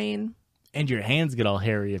your brain. and your hands get all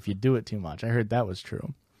hairy if you do it too much. I heard that was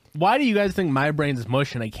true. Why do you guys think my brain's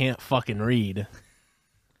mush and I can't fucking read?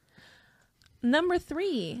 Number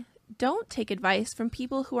 3, don't take advice from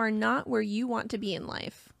people who are not where you want to be in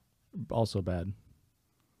life. Also bad.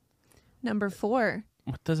 Number 4,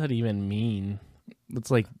 What does that even mean?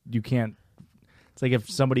 It's like you can't. It's like if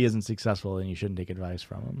somebody isn't successful, then you shouldn't take advice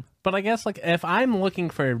from them. But I guess, like, if I'm looking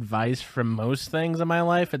for advice from most things in my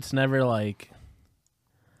life, it's never like,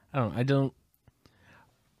 I don't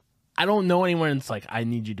know anyone that's like, I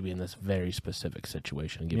need you to be in this very specific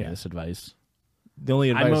situation and give me this advice. The only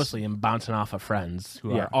advice I mostly am bouncing off of friends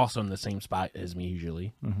who Yeah. are also in the same spot as me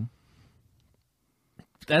usually. Mm-hmm.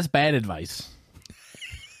 That's bad advice.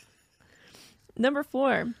 Number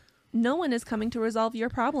 4, no one is coming to resolve your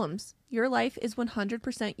problems. Your life is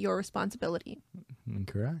 100% your responsibility.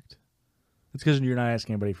 Incorrect. It's because you're not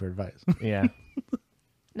asking anybody for advice. Yeah.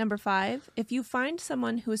 Number 5, if you find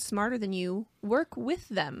someone who is smarter than you, work with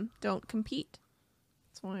them. Don't compete.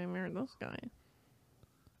 That's why I married this guy.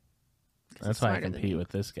 That's why I compete with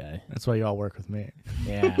this guy. That's why you all work with me.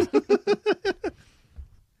 Yeah.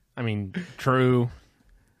 I mean, true.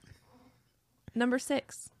 Number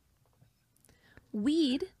 6,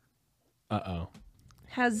 weed Uh-oh.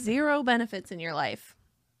 has 0 benefits in your life.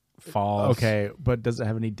 False. Okay, but does it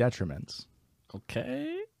have any detriments?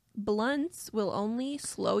 Okay. Blunts will only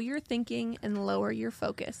slow your thinking and lower your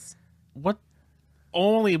focus. What?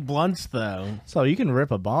 Only blunts, though. So you can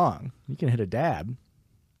rip a bong. You can hit a dab.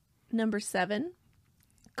 Number 7,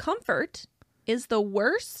 comfort is the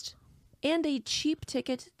worst and a cheap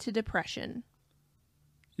ticket to depression.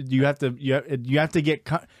 You have to get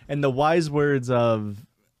and the wise words of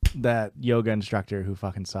that yoga instructor who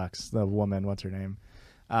fucking sucks, the woman, what's her name?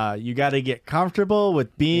 You got to get comfortable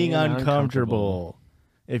with being uncomfortable.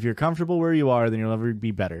 If you're comfortable where you are, then you'll never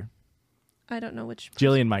be better. I don't know which.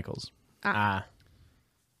 Jillian Michaels.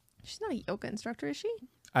 She's not a yoga instructor, is she?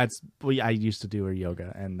 I used to do her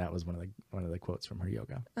yoga, and that was one of the quotes from her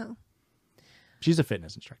yoga. Oh. She's a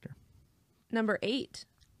fitness instructor. Number 8,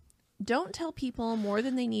 don't tell people more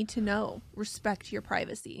than they need to know. Respect your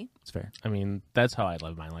privacy. It's fair. I mean, that's how I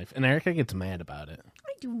live my life. And Erica gets mad about it.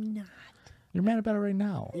 I do not. You're mad about it right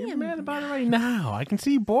now. You're mad about it right now. I can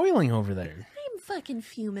see you boiling over there. I'm fucking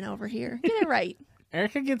fuming over here. Get it right.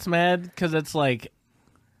 Erica gets mad because it's like,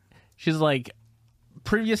 she's like,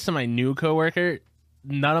 previous to my new coworker,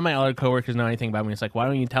 none of my other coworkers know anything about me. It's like, why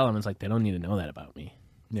don't you tell them? It's like, they don't need to know that about me.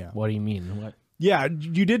 Yeah. What do you mean? What? Yeah,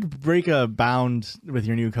 you did break a bound with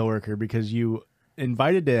your new coworker because you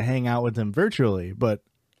invited to hang out with him virtually, but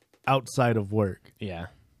outside of work. Yeah.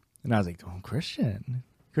 And I was like, oh, Christian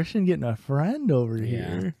getting a friend over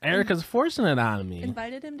here. Erica's forcing it on me.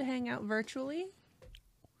 Invited him to hang out virtually.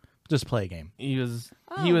 Just play a game. He was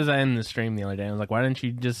in the stream the other day. I was like, why didn't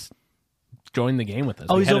you just join the game with us?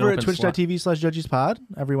 Oh, We he's had an over at open slot. twitch.tv/JudgesPod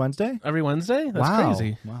every Wednesday? Every Wednesday? That's Wow.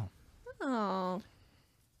 crazy. Wow. Oh.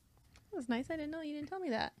 That was nice. I didn't know. You didn't tell me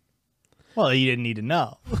that. Well, you didn't need to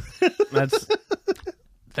know. That's.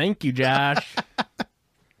 Thank you, Josh.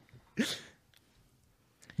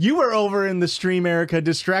 You were over in the stream, Erica,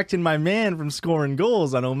 distracting my man from scoring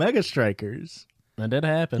goals on Omega Strikers. That did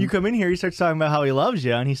happen. You come in here, he starts talking about how he loves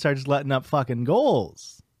you, and he starts letting up fucking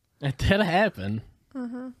goals. It did happen.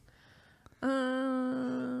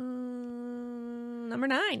 Number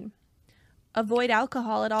 9. Avoid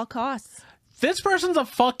alcohol at all costs. This person's a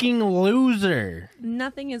fucking loser.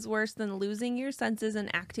 Nothing is worse than losing your senses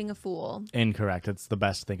and acting a fool. Incorrect. It's the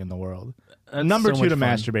best thing in the world. That's Number so 2 to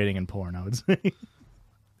much fun. masturbating and porn, I would say.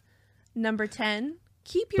 Number 10.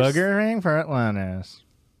 Keep your Boogering for Atlantis.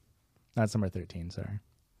 That's number 13, sorry.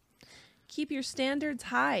 keep your standards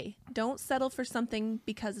high. Don't settle for something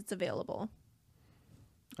because it's available.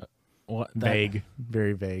 What? Vague.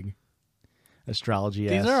 Very vague. Astrology.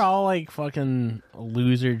 These are all like fucking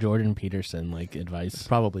loser Jordan Peterson like advice.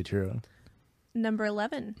 probably true. Number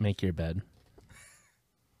 11. Make your bed.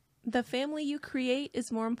 The family you create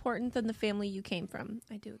is more important than the family you came from.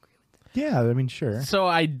 I do agree with that. Yeah, I mean, sure. So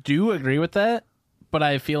I do agree with that, but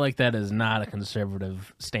I feel like that is not a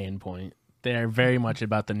conservative standpoint. They're very much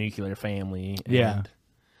about the nuclear family. And Yeah.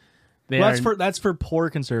 they Well, are- that's for poor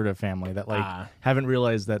conservative family that haven't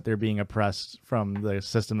realized that they're being oppressed from the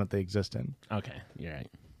system that they exist in. Okay, you're right.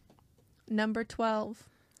 Number 12.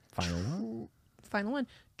 Final one. Final one.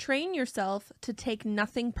 Train yourself to take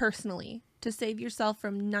nothing personally to save yourself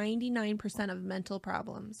from 99% of mental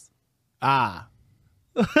problems. Ah.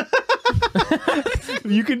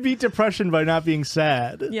 You can beat depression by not being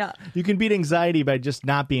sad. Yeah. You can beat anxiety by just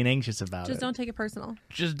not being anxious about Just it. don't take it personal.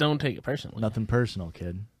 Just don't take it personally. Nothing personal,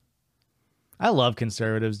 kid. I love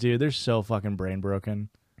conservatives, dude. They're so fucking brain broken.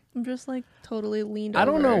 I'm just like totally leaned I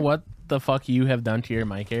don't over. know what the fuck you have done to your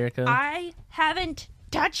mic, Erica. I haven't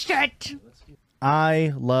touched it.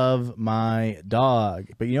 I love my dog.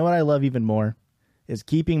 But you know what I love even more? Is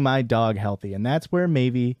keeping my dog healthy. And that's where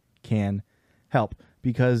Mavie can help.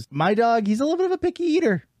 Because my dog, he's a little bit of a picky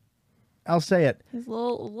eater. I'll say it. He's a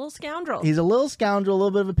little scoundrel. He's a little scoundrel, a little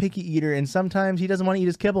bit of a picky eater, and sometimes he doesn't want to eat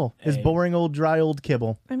his kibble. His Hey. boring old, dry old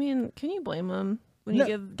kibble. I mean, can you blame him when No.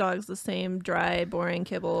 you give dogs the same dry, boring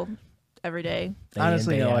kibble every day? Day in,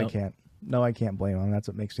 Honestly, day no, I out. can't. No, I can't blame him. That's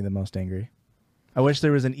what makes me the most angry. I wish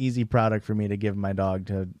there was an easy product for me to give my dog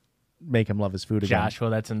to make him love his food again. Joshua,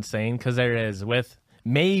 that's insane because there is with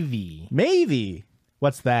Mavie. Mavie.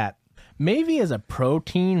 What's that? Mavie is a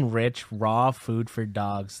protein-rich raw food for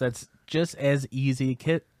dogs. That's just as easy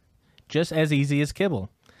as kibble,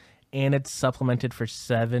 and it's supplemented for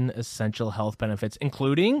 7 essential health benefits,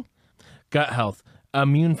 including gut health,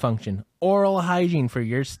 immune function, oral hygiene for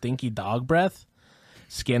your stinky dog breath,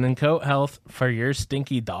 skin and coat health for your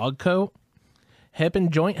stinky dog coat, hip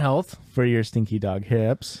and joint health, For your stinky dog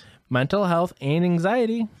hips. mental health and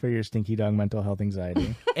anxiety, For your stinky dog mental health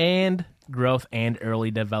anxiety. and growth and early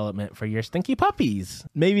development for your stinky puppies.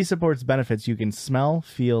 Mavie supports benefits you can smell,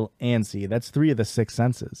 feel, and see. That's 3 of the 6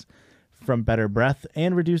 senses. From better breath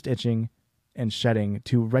and reduced itching and shedding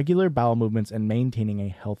to regular bowel movements and maintaining a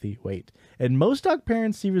healthy weight. And most dog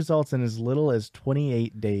parents see results in as little as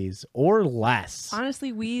 28 days or less.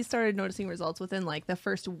 Honestly, we started noticing results within like the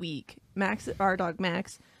first week. Max, our dog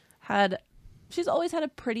Max, she's always had a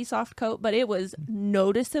pretty soft coat, but it was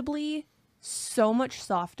noticeably so much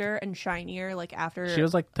softer and shinier. Like after She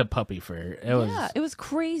was like the puppy fur. it was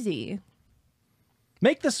crazy.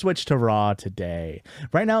 Make the switch to Raw today.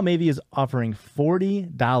 Right now, Mavie is offering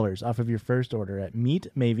 $40 off of your first order at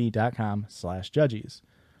meetmavie.com/judges.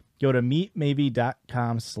 Go to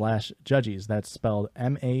meetmavie.com/judges. That's spelled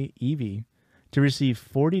MAEV to receive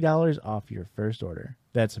 $40 off your first order.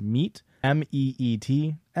 That's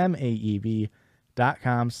meetmavie.com/JUDGIES.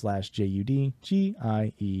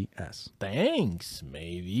 Thanks,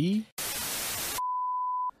 maybe.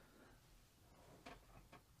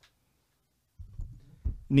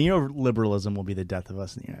 Neoliberalism will be the death of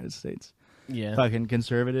us in the United States. Yeah. Fucking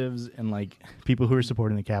conservatives and like people who are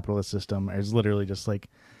supporting the capitalist system is literally just like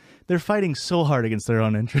they're fighting so hard against their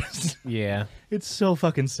own interests. Yeah. It's so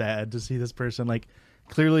fucking sad to see this person like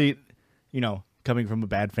clearly, you know, coming from a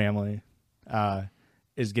bad family,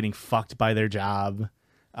 is getting fucked by their job,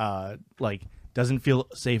 like doesn't feel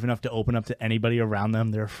safe enough to open up to anybody around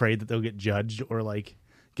them. They're afraid that they'll get judged or like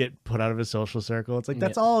get put out of a social circle. It's like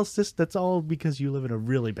that's all because you live in a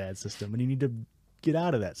really bad system and you need to get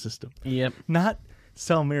out of that system. Yep. Not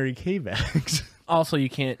sell Mary Kay bags. Also, you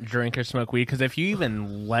can't drink or smoke weed because if you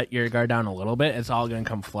even let your guard down a little bit, it's all going to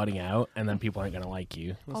come flooding out, and then people aren't going to like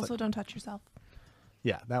you. Also, don't touch yourself,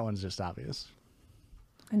 Yeah, that one's just obvious.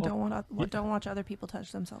 and don't watch other people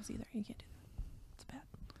touch themselves either. You can't do that. It's bad.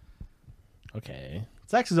 Okay.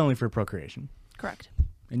 Sex is only for procreation, Correct.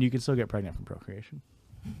 and you can still get pregnant from procreation.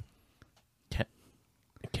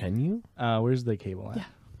 Can you? Where's the cable at? Yeah.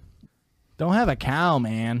 Don't have a cow,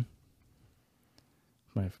 man.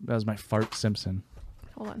 That was my fart Simpson.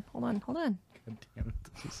 Hold on. God damn it.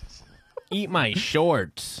 Eat my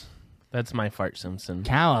shorts. That's my fart Simpson.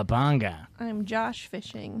 Cowabunga. I'm Josh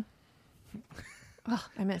fishing. Oh,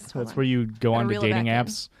 I missed. Hold That's on. where you go Gotta on to reel it dating back in.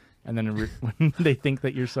 apps, and then when they think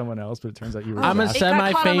that you're someone else, but it turns out you were. I'm a It got caught on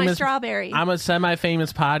my semi-famous. strawberry. I'm a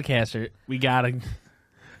semi-famous podcaster. We gotta.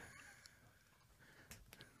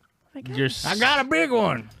 I got, You're. I got a big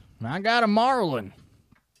one. I got a marlin.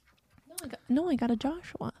 I got a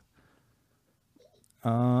Joshua.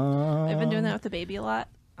 Uh, I've been doing that with the baby a lot.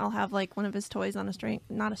 I'll have like one of his toys on a string,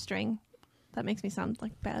 not a string. That makes me sound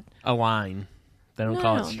like bad. A line. They don't No,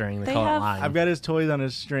 call no. it string. They They call it have- line. I've got his toys on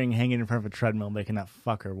his string hanging in front of a treadmill, making that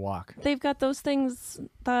fucker walk. They've got those things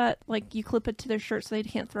that like you clip it to their shirt so they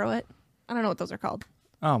can't throw it. I don't know what those are called.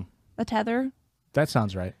 Oh, A tether. that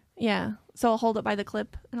sounds right. Yeah. So I'll hold it by the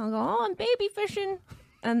clip and I'll go, "Oh, I'm baby fishing,"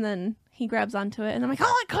 and then he grabs onto it and I'm like, "Oh,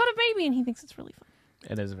 I caught a baby," and he thinks it's really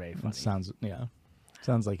fun. It is very funny. That sounds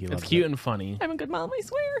sounds like he loves It's cute it. and funny. I'm a good mom, I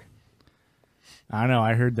swear. I know.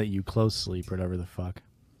 I heard that you close sleep or whatever the fuck.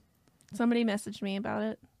 Somebody messaged me about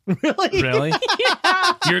it. Really?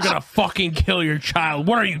 You're gonna fucking kill your child.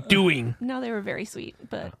 What are you doing? No, they were very sweet,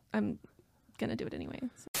 but I'm gonna do it anyway.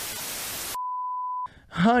 So.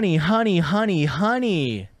 Honey, honey, honey,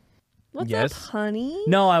 honey. What's Yes? up, honey?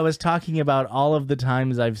 No, I was talking about all of the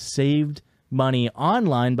times I've saved money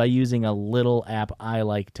online by using a little app I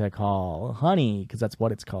like to call Honey, because that's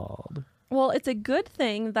what it's called. Well, it's a good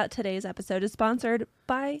thing that today's episode is sponsored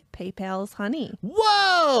by PayPal's Honey.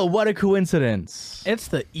 Whoa, what a coincidence. It's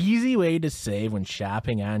the easy way to save when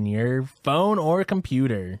shopping on your phone or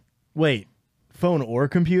computer. Wait, phone or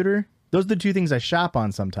computer? Those are the two things I shop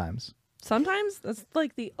on sometimes. Sometimes that's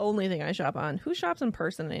like the only thing I shop on. Who shops in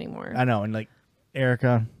person anymore? I know, and like,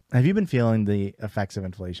 Erica, have you been feeling the effects of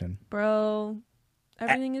inflation? Bro,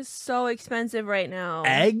 everything is so expensive right now.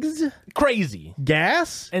 Eggs? Crazy.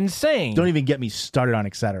 Gas? Insane. Don't even get me started on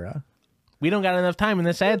etc. We don't got enough time in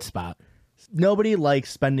this ad spot. Nobody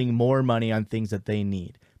likes spending more money on things that they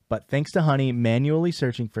need. But thanks to Honey, manually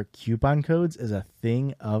searching for coupon codes is a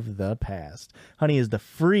thing of the past. Honey is the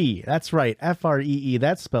free, that's right, Free,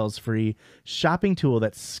 that spells free, shopping tool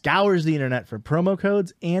that scours the internet for promo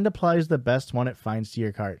codes and applies the best one it finds to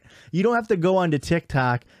your cart. You don't have to go onto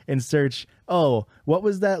TikTok and search, oh, what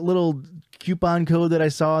was that little coupon code that I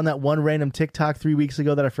saw on that one random TikTok 3 weeks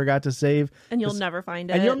ago that I forgot to save? And you'll never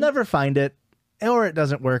find it. And you'll never find it, or it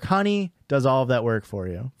doesn't work. Honey does all of that work for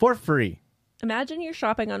you for free. Imagine you're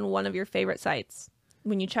shopping on one of your favorite sites.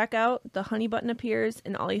 When you check out, the Honey button appears,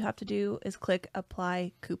 and all you have to do is click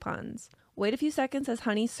Apply Coupons. Wait a few seconds as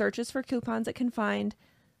Honey searches for coupons it can find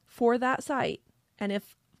for that site. And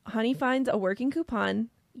if Honey finds a working coupon,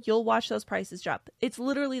 you'll watch those prices drop. It's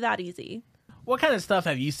literally that easy. What kind of stuff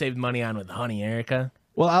have you saved money on with Honey, Erica?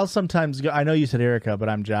 Well, I'll sometimes go. I know you said Erica, but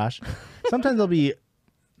I'm Josh. Sometimes I'll be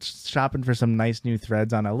shopping for some nice new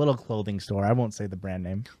threads on a little clothing store. I won't say the brand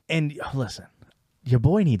name. And listen, your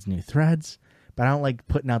boy needs new threads, but I don't like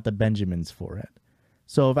putting out the Benjamins for it.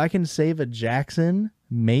 So if I can save a Jackson,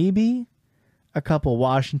 maybe a couple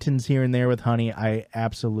Washingtons here and there with Honey, I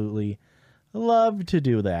absolutely love to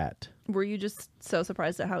do that. Were you just so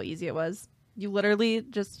surprised at how easy it was? You literally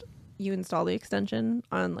just, you install the extension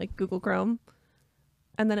on like Google Chrome,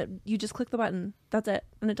 and then you just click the button. That's it.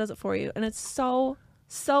 And it does it for you. And it's so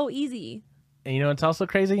easy. And you know what's also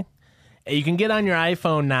crazy? You can get on your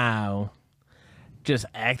iPhone now. Just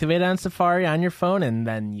activate it on Safari on your phone, and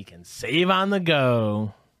then you can save on the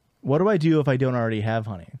go. What do I do if I don't already have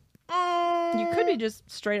Honey? You could be just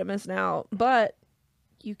straight up missing out, but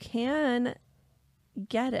you can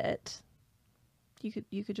get it. You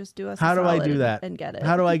could just do us. How do I do that? And get it?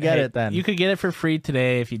 How do I get Hey, it then? You could get it for free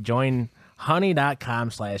today if you join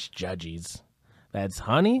honey.com/judges. That's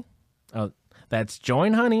honey. Oh, that's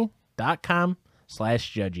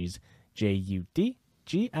joinhoney.com/judges.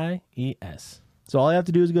 JUDGIES. So all I have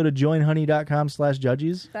to do is go to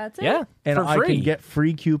joinhoney.com/judges. That's it. Yeah, And for I free. can get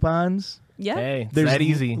free coupons. Yeah. Hey, it's There's that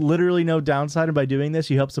easy. literally no downside. And by doing this,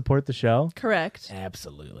 you help support the show. Correct.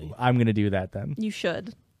 Absolutely. I'm going to do that then. You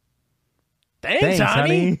should. Thanks,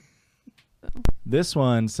 honey. This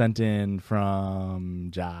one sent in from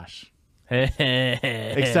Josh.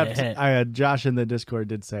 Except Except Josh in the Discord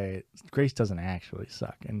did say Grace doesn't actually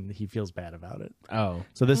suck, and he feels bad about it. oh,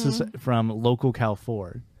 So this is from Local Cal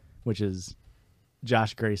 4, which is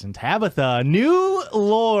Josh, Grace, and Tabitha. New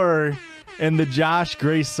lore in the Josh,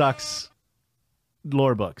 Grace Sucks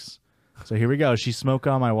lore books. So here we go. She smoked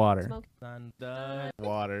all my water. Smoke.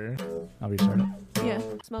 Water. I'll restart it. Yeah.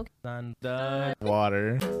 Smoke.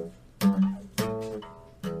 Water.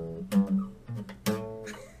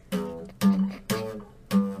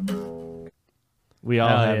 We all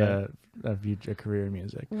Hell have yeah. a future career in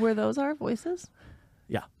music. Were those our voices?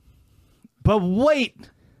 Yeah. But wait,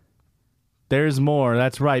 there's more.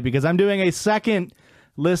 That's right, because I'm doing a second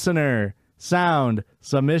listener sound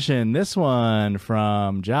submission. This one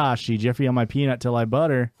from Josh. She Jiffy on my peanut till I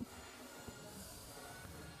butter.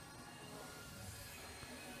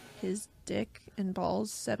 His dick and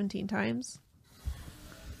balls 17 times.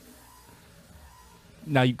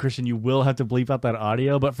 Now, Christian, you will have to bleep out that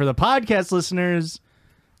audio, but for the podcast listeners,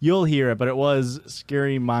 you'll hear it. But it was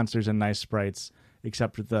Scary Monsters and Nice Sprites,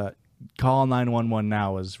 except the Call 911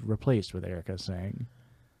 Now was replaced with Erica saying,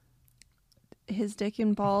 His dick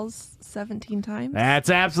and balls 17 times. that's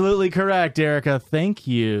absolutely correct, Erica. Thank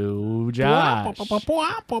you, Josh. Is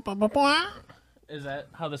that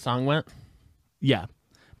how the song went? Yeah.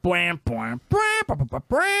 You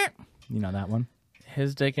know that one?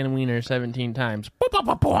 His dick and wiener 17 times.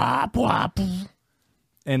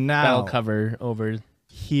 And now, That'll cover over.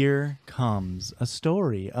 here comes a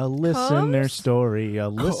story, a listener story, a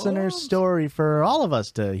listener story for all of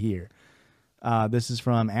us to hear. This is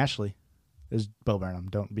from Ashley. This is Bo Burnham.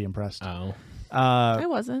 Don't be impressed. Oh. I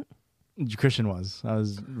wasn't. Christian was. I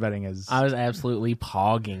was vetting his. I was absolutely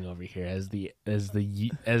pogging over here, as the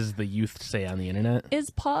youth say on the internet. Is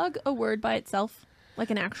pog a word by itself? Like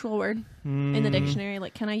an actual word in the dictionary?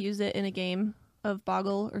 Like, can I use it in a game of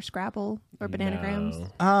Boggle or Scrabble or Bananagrams?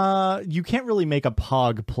 No. You can't really make a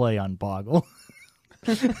pog play on Boggle.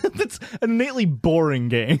 That's an innately boring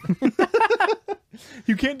game.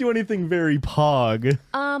 You can't do anything very pog.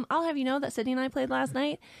 I'll have you know that Sydney and I played last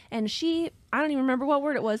night, and I don't even remember what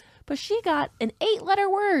word it was, but she got an 8-letter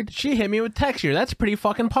word. She hit me with texture. That's pretty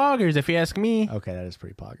fucking poggers, if you ask me. Okay, that is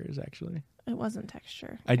pretty poggers, actually. It wasn't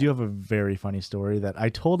texture. I do have a very funny story that I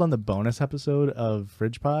told on the bonus episode of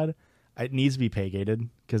Fridge Pod. It needs to be pay-gated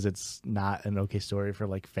because it's not an okay story for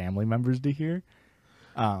like family members to hear.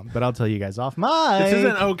 But I'll tell you guys off mic. This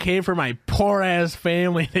isn't okay for my poor ass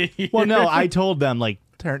family to hear. Well, no, I told them like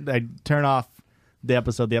turn off the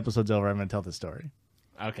episode. The episode's over. I'm going to tell the story.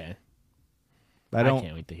 Okay. I don't.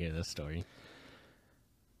 can't wait to hear this story.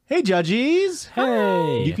 Hey, judges.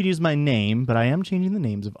 Hey. You could use my name, but I am changing the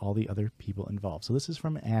names of all the other people involved. So this is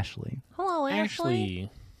from Ashley. Hello,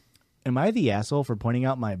 Ashley. Am I the asshole for pointing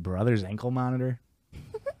out my brother's ankle monitor?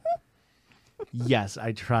 Yes,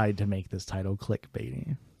 I tried to make this title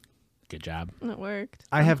clickbaity. Good job. It worked.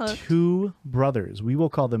 I I'm have hooked. 2 brothers. We will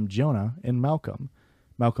call them Jonah and Malcolm.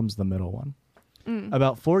 Malcolm's the middle one.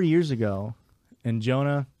 About 4 years ago, and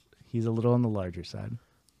Jonah, he's a little on the larger side.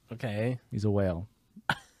 Okay. He's a whale.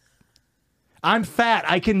 I'm fat.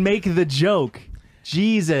 I can make the joke.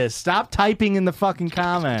 Jesus, stop typing in the fucking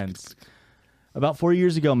comments. About 4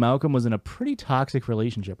 years ago, Malcolm was in a pretty toxic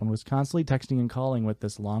relationship and was constantly texting and calling with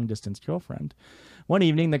this long-distance girlfriend. One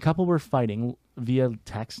evening, the couple were fighting via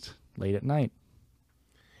text late at night.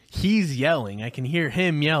 He's yelling. I can hear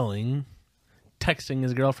him yelling, texting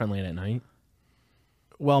his girlfriend late at night.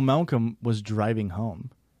 Well, Malcolm was driving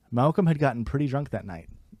home. Malcolm had gotten pretty drunk that night.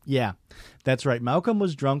 Yeah, that's right. Malcolm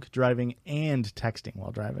was drunk, driving, and texting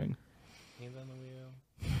while driving.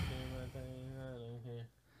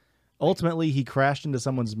 Ultimately, he crashed into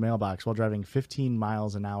someone's mailbox while driving 15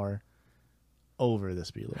 miles an hour over the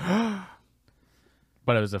speed limit.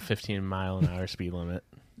 But it was a 15-mile-an-hour speed limit.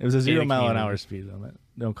 It was a 0 mile an community. hour speed limit.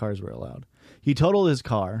 No cars were allowed. He totaled his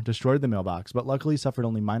car, destroyed the mailbox, but luckily suffered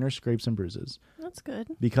only minor scrapes and bruises. That's good.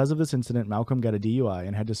 Because of this incident, Malcolm got a DUI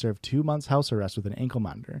and had to serve 2 months house arrest with an ankle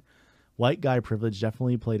monitor. White guy privilege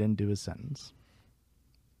definitely played into his sentence.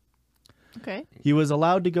 Okay. He was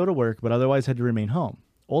allowed to go to work, but otherwise had to remain home.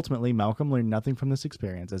 Ultimately, Malcolm learned nothing from this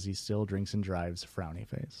experience as he still drinks and drives, frowny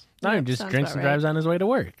face. No, he Yep, just sounds drinks about and right. drives on his way to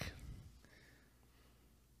work.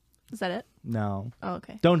 Is that it? No. Oh,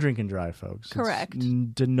 okay. Don't drink and drive, folks. It's Correct.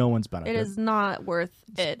 to no one's benefit. It is not worth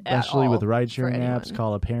it Especially at all with ride for sharing apps, anyone.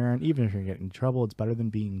 call a parent. Even if you're getting in trouble, it's better than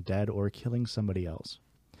being dead or killing somebody else.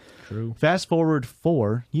 True. Fast forward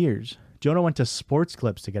 4 years. Jonah went to Sports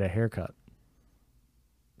Clips to get a haircut.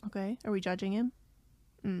 Okay. Are we judging him?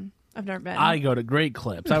 I've never been. I go to great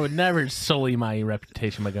clips. I would never sully my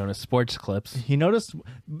reputation by going to sports clips. He noticed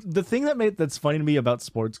the thing that's funny to me about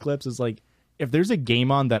Sports Clips is like if there's a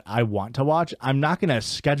game on that I want to watch, I'm not going to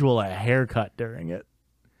schedule a haircut during it.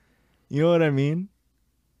 You know what I mean?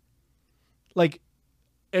 Like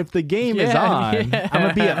if the game is Yeah, on, yeah. I'm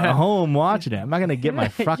going to be at home watching it. I'm not going to get my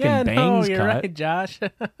fucking bangs you're cut. right, Josh.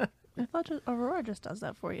 I thought Aurora just does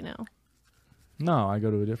that for you now. No, I go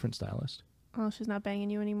to a different stylist. Oh, she's not banging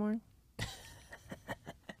you anymore?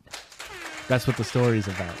 That's what the story's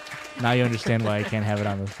about. Now you understand why I can't have it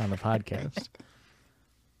on the podcast.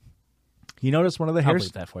 He noticed one of the I'll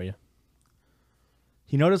bleep that for you.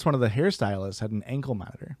 He noticed one of the hairstylists had an ankle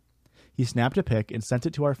monitor. He snapped a pic and sent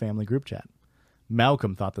it to our family group chat.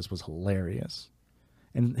 Malcolm thought this was hilarious.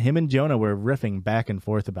 And him and Jonah were riffing back and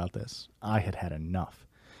forth about this. I had had enough.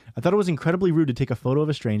 I thought it was incredibly rude to take a photo of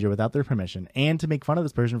a stranger without their permission and to make fun of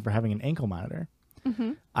this person for having an ankle monitor.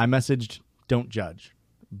 Mm-hmm. I messaged, "Don't judge."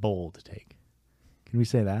 Bold take. Can we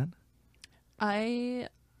say that? I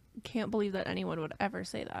can't believe that anyone would ever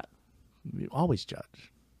say that. We always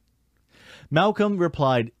judge. Malcolm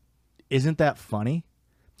replied, "Isn't that funny?"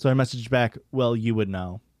 So I messaged back, "Well, you would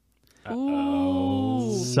know."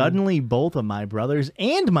 Ooh. Suddenly, both of my brothers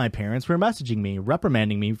and my parents were messaging me,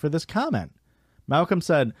 reprimanding me for this comment. Malcolm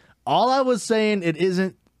said, "All I was saying, it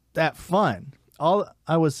isn't that fun. All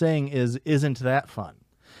I was saying is, isn't that fun?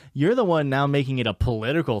 You're the one now making it a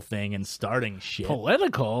political thing and starting shit.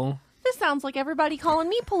 Political? This sounds like everybody calling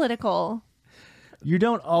me political. You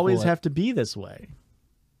don't always have to be this way."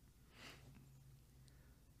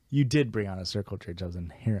 You did bring on a circle church. I was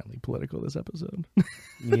inherently political this episode.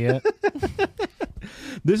 Yeah.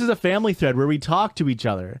 This is a family thread where we talk to each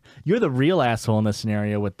other. You're the real asshole in this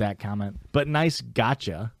scenario with that comment, but nice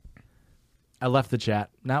gotcha. I left the chat,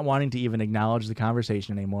 not wanting to even acknowledge the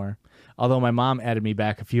conversation anymore, although my mom added me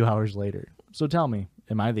back a few hours later. So tell me,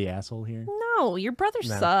 am I the asshole here? No, your brother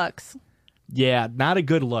sucks. Yeah, not a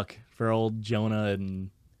good look for old Jonah and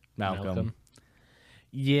Malcolm.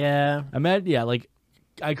 Yeah.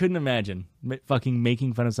 I couldn't imagine fucking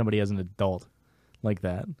making fun of somebody as an adult like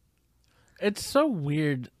that. It's so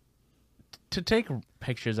weird to take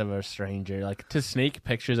pictures of a stranger. Like, to sneak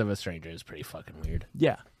pictures of a stranger is pretty fucking weird.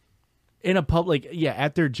 Yeah. In a public,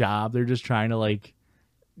 at their job, they're just trying to,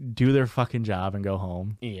 do their fucking job and go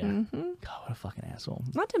home. Yeah. Mm-hmm. God, what a fucking asshole.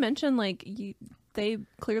 Not to mention, they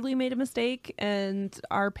clearly made a mistake and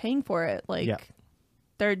are paying for it.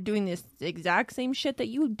 They're doing this exact same shit that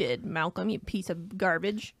you did, Malcolm, you piece of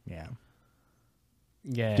garbage. Yeah.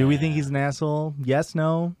 Yeah. Do we think he's an asshole? Yes,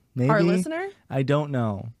 no, maybe? Our listener? I don't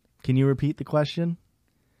know. Can you repeat the question?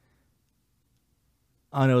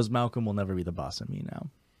 Oh, no, Malcolm will never be the boss of me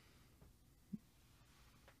now.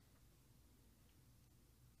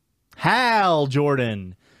 Hal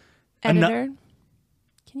Jordan. Editor,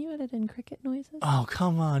 can you edit in cricket noises? Oh,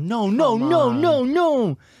 come on. No.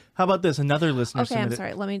 How about this? Another listener Okay, I'm submitted...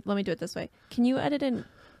 sorry. Let me do it this way. Can you edit in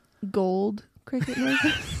gold cricket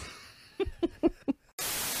noises?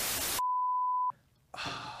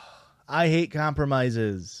 I hate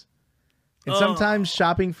compromises. And sometimes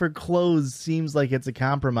shopping for clothes seems like it's a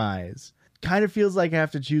compromise. Kind of feels like I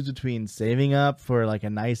have to choose between saving up for a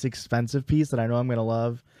nice expensive piece that I know I'm going to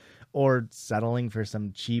love, or settling for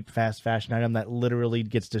some cheap fast fashion item that literally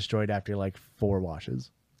gets destroyed after 4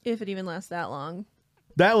 washes. If it even lasts that long.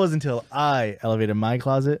 That was until I elevated my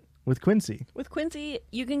closet with Quincy. With Quincy,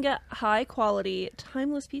 you can get high quality,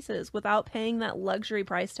 timeless pieces without paying that luxury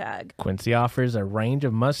price tag. Quincy offers a range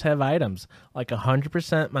of must-have items, like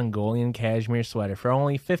 100% Mongolian cashmere sweater for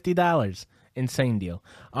only $50. Insane deal.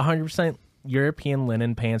 100% European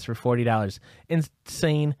linen pants for $40.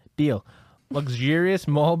 Insane deal. Luxurious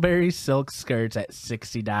mulberry silk skirts at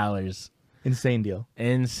 $60. Insane deal.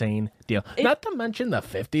 Insane deal. Not to mention the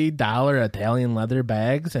 $50 Italian leather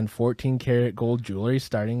bags and 14-karat gold jewelry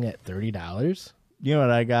starting at $30. You know what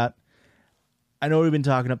I got? I know we've been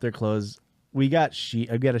talking up their clothes. I've got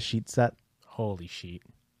a sheet set. Holy sheet.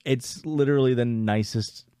 It's literally the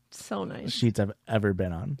nicest So nice. sheets I've ever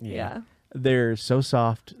been on. Yeah. They're so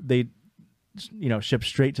soft. They, ship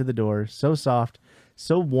straight to the door. So soft,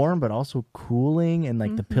 so warm, but also cooling. And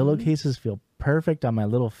the pillowcases feel perfect on my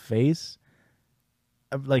little face.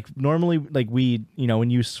 Normally, when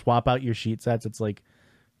you swap out your sheet sets, it's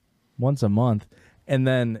once a month. And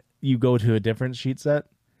then you go to a different sheet set.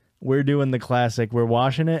 We're doing the classic. We're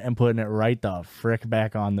washing it and putting it right the frick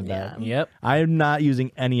back on the bed. Yeah. Yep. I am not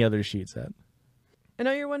using any other sheet set. I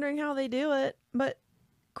know you're wondering how they do it, but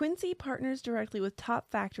Quincy partners directly with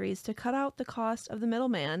top factories to cut out the cost of the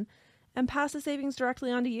middleman and pass the savings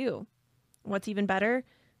directly onto you. What's even better,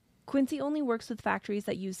 Quincy only works with factories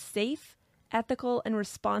that use safe, ethical, and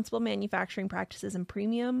responsible manufacturing practices and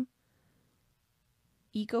premium,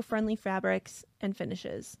 eco-friendly fabrics and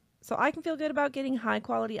finishes. So I can feel good about getting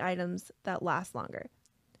high-quality items that last longer.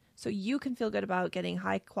 So you can feel good about getting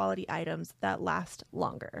high-quality items that last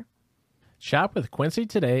longer. Shop with Quincy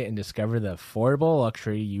today and discover the affordable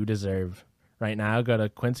luxury you deserve. Right now, go to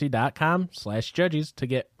quincy.com/judges to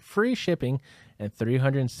get free shipping and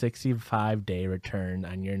 365-day return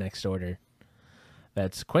on your next order.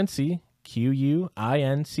 That's Quincy,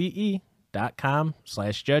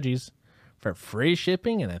 QUINCE.com/judges for free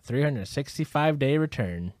shipping and a 365-day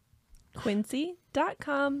return.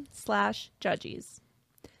 Quincy.com/judges.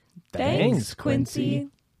 Thanks, Quincy.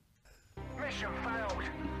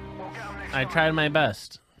 I tried my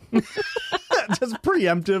best. Just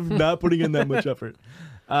preemptive, not putting in that much effort.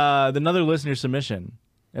 Another listener submission.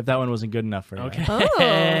 If that one wasn't good enough for you. Okay. Oh.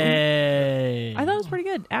 Hey. I thought it was pretty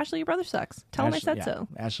good. Ashley, your brother sucks. Tell him I said yeah. so.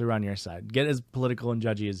 Ashley, we're on your side. Get as political and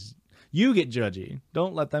judgy as you get judgy.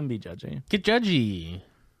 Don't let them be judgy. Get judgy.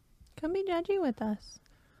 Come be judgy with us.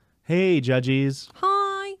 Hey, judgies.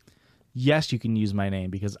 Hi. Yes, you can use my name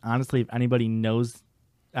because honestly, if anybody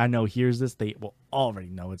hears this, they will already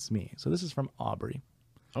know it's me. So this is from Aubrey,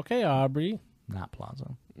 Okay, Aubrey. not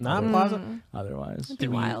Plaza. Not Plaza. Otherwise, It'd be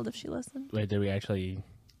wild if she listened. Wait, did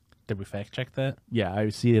we fact check that? yeah, I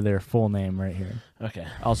see their full name right here. Okay.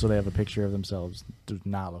 Also, they have a picture of themselves. Does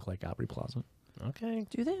not look like Aubrey Plaza. Okay.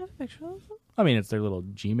 Do they have a picture of them? I mean, it's their little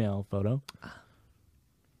Gmail photo.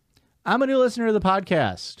 I'm a new listener to the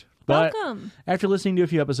podcast. But Welcome. after listening to a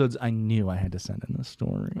few episodes, I knew I had to send in this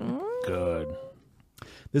story. Good.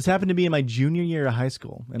 This happened to be in my junior year of high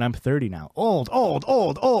school, and I'm 30 now. Old.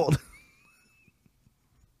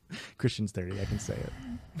 Christian's 30, I can say it.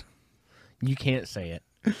 You can't say it.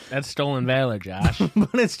 That's stolen valor, Josh.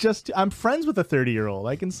 But it's just, I'm friends with a 30-year-old.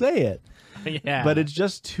 I can say it. Yeah. But it's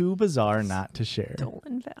just too bizarre not to share.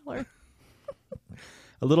 Stolen valor.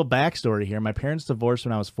 A little backstory here. My parents divorced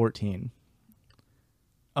when I was 14.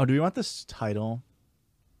 Oh, do we want this title?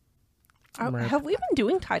 Have we been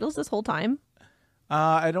doing titles this whole time?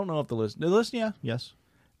 I don't know if the list, yeah, yes.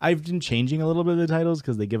 I've been changing a little bit of the titles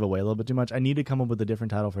because they give away a little bit too much. I need to come up with a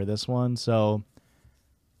different title for this one. So,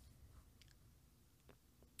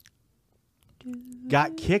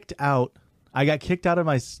 got kicked out. I got kicked out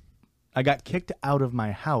of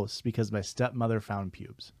my house because my stepmother found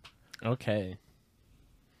pubes. Okay.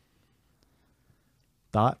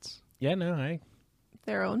 Thoughts? Yeah, no,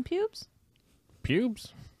 Their own pubes?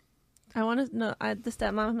 pubes. I want to know. The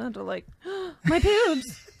stepmom had to like, my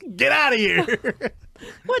pubes. Get out of here!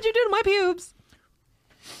 What'd you do to my pubes?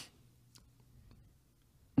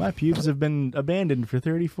 My pubes have been abandoned for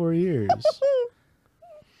 34 years.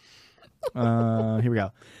 Here we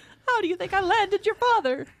go. How do you think I landed your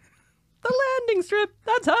father? The landing strip.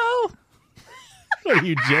 That's how. Are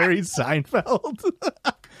you Jerry Seinfeld?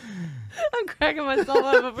 I'm cracking myself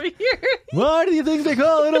up over here. Why do you think they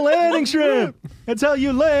call it a landing strip? That's how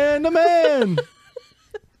you land a man.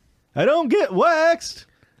 I don't get waxed.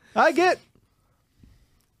 I get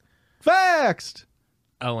faxed.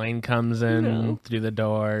 Elaine comes in No. through the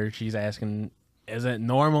door. She's asking, is it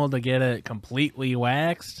normal to get it completely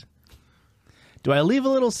waxed? Do I leave a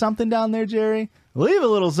little something down there, Jerry? Leave a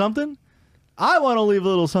little something? I want to leave a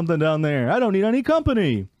little something down there. I don't need any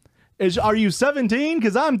company. Are you 17?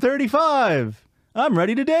 Because I'm 35. I'm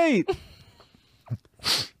ready to date.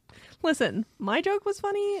 Listen, my joke was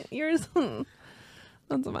funny. Yours,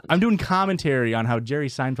 not so much. I'm doing commentary on how Jerry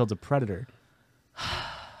Seinfeld's a predator.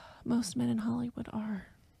 Most men in Hollywood are.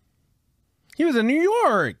 He was in New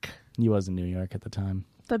York. He was in New York at the time.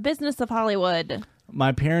 The business of Hollywood.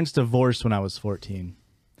 My parents divorced when I was 14.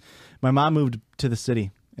 My mom moved to the city,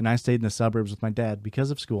 and I stayed in the suburbs with my dad because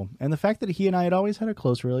of school and the fact that he and I had always had a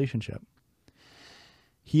close relationship.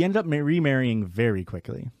 He ended up remarrying very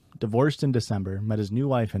quickly. Divorced in December, met his new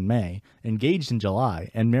wife in May, engaged in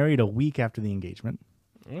July, and married a week after the engagement.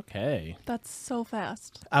 Okay. That's so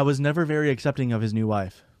fast. I was never very accepting of his new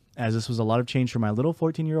wife, as this was a lot of change for my little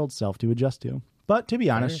 14-year-old self to adjust to. But to be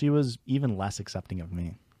honest, she was even less accepting of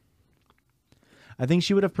me. I think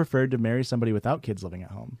she would have preferred to marry somebody without kids living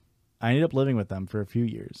at home. I ended up living with them for a few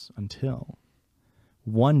years until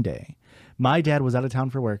one day, my dad was out of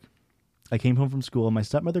town for work. I came home from school and my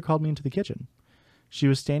stepmother called me into the kitchen. She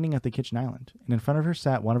was standing at the kitchen island, and in front of her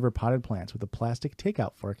sat one of her potted plants with a plastic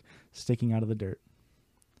takeout fork sticking out of the dirt.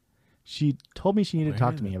 She told me she needed to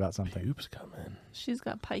talk to me about something. Pubes come in. She's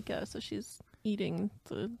got pica, so she's eating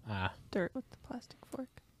the Ah. dirt with the plastic fork.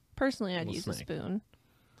 Personally, I'd Little use a snack. spoon.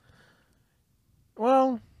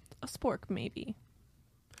 Well, A spork, maybe.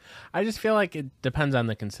 I just feel like it depends on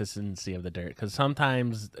the consistency of the dirt, because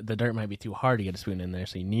sometimes the dirt might be too hard to get a spoon in there,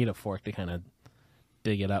 so you need a fork to kind of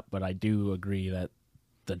dig it up. But I do agree that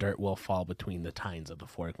the dirt will fall between the tines of the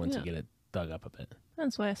fork once Yeah. you get it dug up a bit.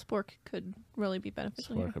 That's why a spork could really be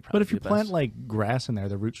beneficial. Fork here. would But probably if you be plant best. like grass in there,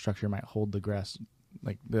 the root structure might hold the grass,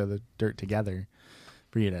 like the dirt together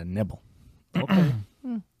for you to nibble. Okay.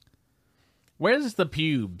 Where's the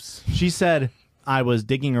pubes? She said, I was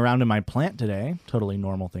digging around in my plant today. Totally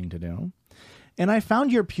normal thing to do. And I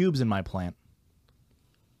found your pubes in my plant.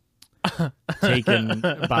 Taken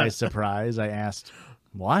by surprise, I asked,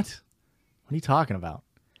 what? What are you talking about?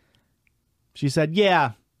 She said,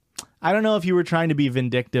 yeah, I don't know if you were trying to be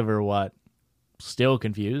vindictive or what. Still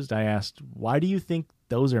confused, I asked, why do you think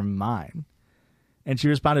those are mine? And she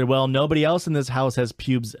responded, well, nobody else in this house has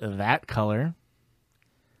pubes that color.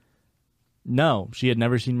 No, she had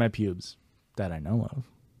never seen my pubes that I know of.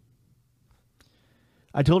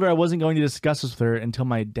 I told her I wasn't going to discuss this with her until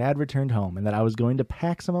my dad returned home and that I was going to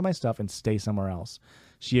pack some of my stuff and stay somewhere else.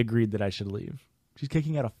 She agreed that I should leave. She's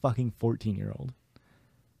kicking out a fucking 14-year-old.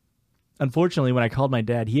 Unfortunately, when I called my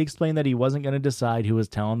dad, he explained that he wasn't going to decide who was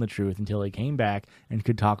telling the truth until he came back and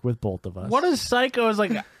could talk with both of us. What a psycho is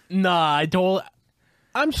like, nah,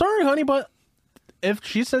 I'm sorry, honey, but if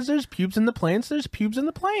she says there's pubes in the plants, there's pubes in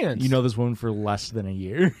the plants. You know this woman for less than a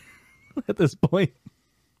year at this point.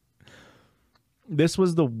 This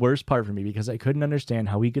was the worst part for me because I couldn't understand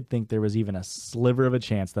how he could think there was even a sliver of a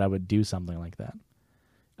chance that I would do something like that.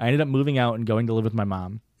 I ended up moving out and going to live with my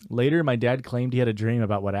mom. Later, my dad claimed he had a dream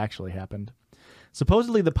about what actually happened.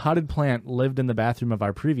 Supposedly, the potted plant lived in the bathroom of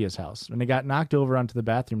our previous house, and it got knocked over onto the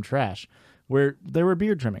bathroom trash, where there were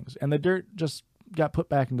beard trimmings, and the dirt just got put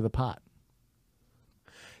back into the pot.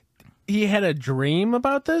 He had a dream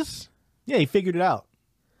about this? Yeah, he figured it out.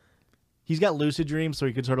 He's got lucid dreams, so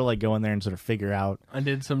he could sort of like go in there and sort of figure out. I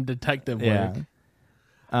did some detective work. Yeah.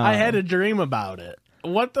 I had a dream about it.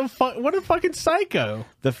 What the fuck? What a fucking psycho.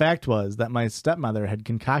 The fact was that my stepmother had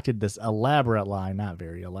concocted this elaborate lie, not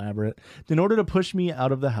very elaborate, in order to push me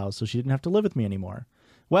out of the house so she didn't have to live with me anymore.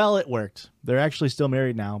 Well, it worked. They're actually still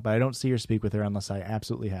married now, but I don't see or speak with her unless I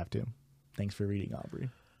absolutely have to. Thanks for reading, Aubrey.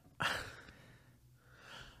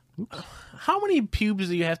 How many pubes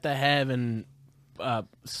do you have to have in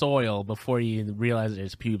soil before you realize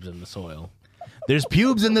there's pubes in the soil? There's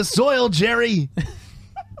pubes in the soil, Jerry!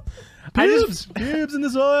 Pubes in the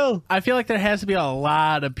soil. I feel like there has to be a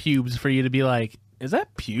lot of pubes for you to be like, is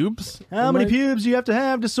that pubes? How many pubes do you have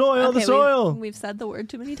to soil the Okay, soil? We've said the word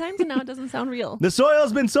too many times, and now it doesn't sound real. The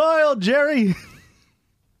soil's been soiled, Jerry.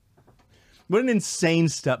 What an insane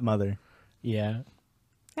stepmother. Yeah.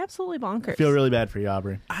 Absolutely bonkers. I feel really bad for you,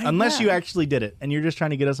 Aubrey. Unless you actually did it, and you're just trying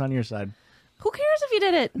to get us on your side. Who cares if you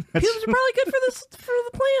did it? Pubes are probably good for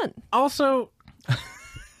the plant. Also,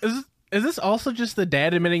 is this also just the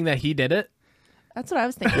dad admitting that he did it? That's what I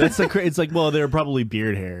was thinking. That's like it's like, well, they're probably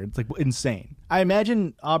beard hair. It's like insane. I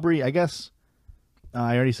imagine Aubrey. I guess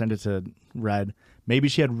I already sent it to Red. Maybe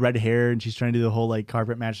she had red hair and she's trying to do the whole like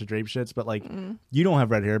carpet match the drape shits. But like, you don't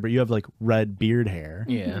have red hair, but you have like red beard hair.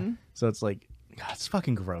 Yeah. So it's like, God, it's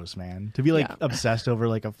fucking gross, man. To be like obsessed over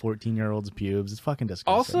like a 14-year-old's pubes, it's fucking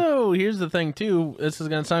disgusting. Also, here's the thing too. This is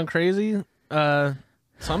gonna sound crazy.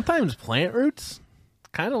 Sometimes plant roots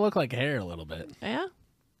kind of look like hair a little bit. Yeah.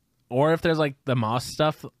 Or if there's like the moss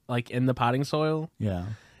stuff like in the potting soil, yeah,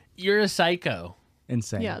 you're a psycho.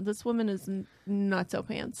 insane. Yeah, this woman is nutso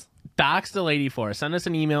pants. Dox the lady for us. Send us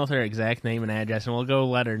an email with her exact name and address, and we'll go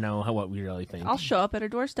let her know what we really think. I'll show up at her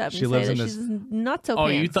doorstep She and lives say in that this- she's nutso Oh,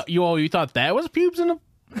 pants. you thought that was pubes in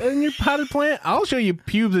your potted plant? I'll show you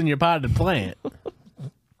pubes in your potted plant.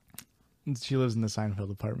 She lives in the Seinfeld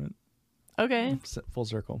apartment. Okay. Full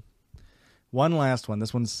circle. One last one.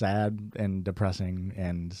 This one's sad and depressing,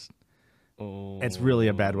 and it's really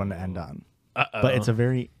a bad one to end on. Uh-oh. But it's a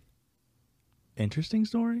very interesting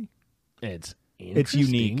story. It's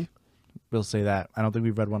unique. We'll say that. I don't think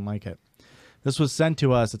we've read one like it. This was sent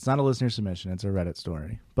to us. It's not a listener submission. It's a Reddit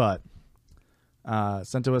story. But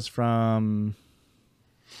sent to us from...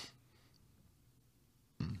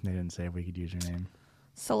 They didn't say if we could use your name.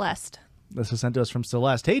 Celeste. This was sent to us from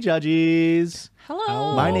Celeste. Hey, judges.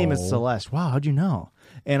 Hello. My name is Celeste. Wow, how'd you know?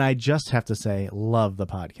 And I just have to say, love the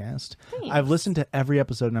podcast. Thanks. I've listened to every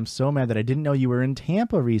episode, and I'm so mad that I didn't know you were in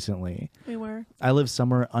Tampa recently. We were. I live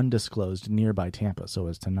somewhere undisclosed nearby Tampa, so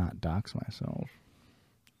as to not dox myself.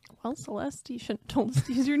 Well, Celeste, you shouldn't have told us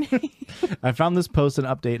to use your name. I found this post and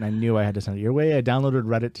update, and I knew I had to send it your way. I downloaded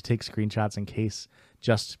Reddit to take screenshots in case,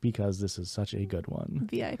 just because this is such a good one.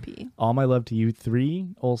 VIP. All my love to you three,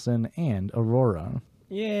 Olsen, and Aurora.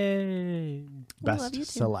 Yay. love Best you too.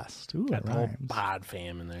 Celeste. Ooh, Got it the whole rhymes. pod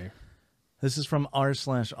fam in there. This is from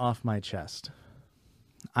r/off my chest.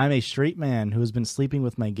 I'm a straight man who has been sleeping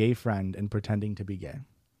with my gay friend and pretending to be gay.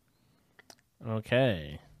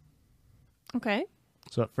 Okay. Okay.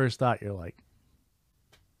 So at first thought, you're like,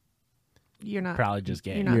 You're not. Probably just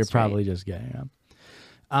gay. You're not you're straight. probably just gay. Yeah.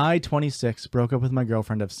 I, 26, broke up with my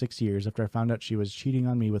girlfriend of 6 years after I found out she was cheating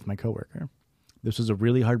on me with my coworker. This was a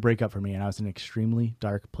really hard breakup for me, and I was in an extremely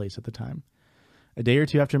dark place at the time. A day or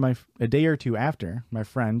two after, my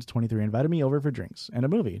friend, 23, invited me over for drinks and a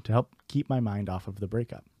movie to help keep my mind off of the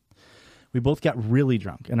breakup. We both got really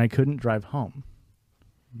drunk, and I couldn't drive home.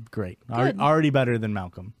 Great. Good. Already better than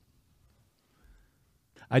Malcolm.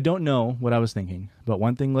 I don't know what I was thinking, but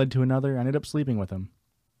one thing led to another. I ended up sleeping with him.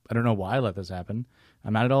 I don't know why I let this happen.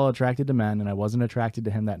 I'm not at all attracted to men, and I wasn't attracted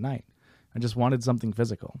to him that night. I just wanted something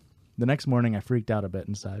physical. The next morning, I freaked out a bit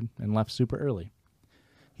inside and left super early.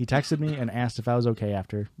 He texted me and asked if I was okay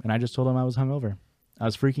after, and I just told him I was hungover. I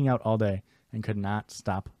was freaking out all day and could not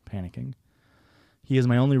stop panicking. He is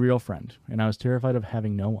my only real friend, and I was terrified of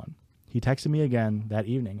having no one. He texted me again that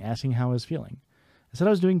evening, asking how I was feeling. I said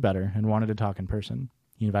I was doing better and wanted to talk in person.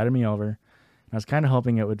 He invited me over, and I was kind of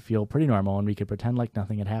hoping it would feel pretty normal and we could pretend like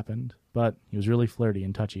nothing had happened, but he was really flirty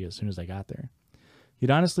and touchy as soon as I got there. He'd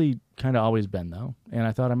honestly kind of always been, though, and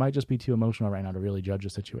I thought I might just be too emotional right now to really judge the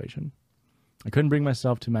situation. I couldn't bring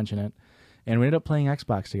myself to mention it, and we ended up playing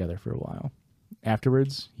Xbox together for a while.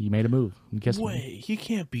 Afterwards, he made a move and kissed me. Wait, he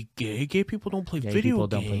can't be gay. Gay people don't play Gay video people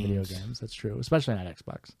games. don't play video games. That's true, especially not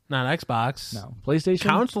Xbox. Not Xbox. No, PlayStation.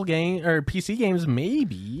 Console game or PC games,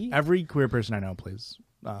 maybe. Every queer person I know plays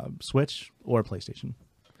Switch or PlayStation.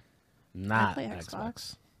 Not play Xbox.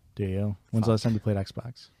 Xbox. Do you? When's the last time you played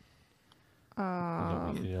Xbox?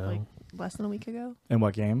 Yeah. Like less than a week ago. And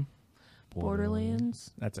what game?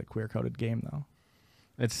 Borderlands. That's a queer coded game, though.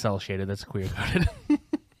 It's cell shaded. That's queer coded.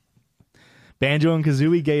 Banjo and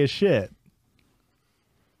Kazooie, gay as shit.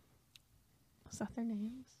 Is that their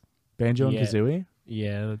names? Banjo and Yeah. Kazooie?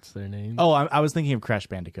 Yeah, that's their name. Oh, I was thinking of Crash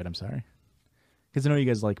Bandicoot. I'm sorry. Because I know you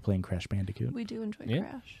guys like playing Crash Bandicoot. We do enjoy Yeah.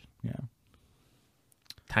 Crash. Yeah.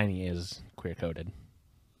 Tiny is queer coded.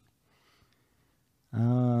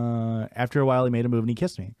 After a while, he made a move and he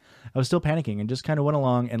kissed me. I was still panicking and just kind of went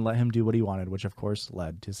along and let him do what he wanted, which of course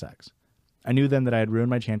led to sex. I knew then that I had ruined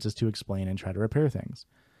my chances to explain and try to repair things.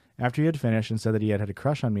 After he had finished and said that he had a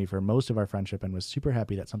crush on me for most of our friendship and was super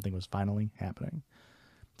happy that something was finally happening.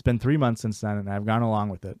 It's been 3 months since then and I've gone along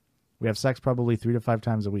with it. We have sex probably 3 to 5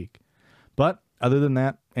 times a week. But other than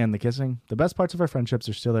that and the kissing, the best parts of our friendships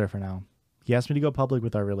are still there for now. He asked me to go public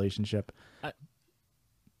with our relationship.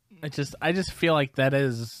 I just feel like that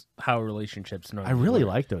is how relationships normally I really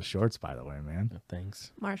work. like those shorts, by the way, man.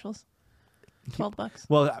 Thanks. Marshalls. $12.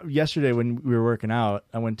 Well, yesterday when we were working out,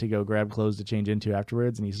 I went to go grab clothes to change into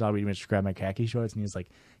afterwards, and he saw me just grab my khaki shorts, and he was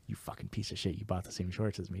like, "You fucking piece of shit! You bought the same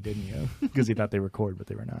shorts as me, didn't you?" Because he thought they were cord, but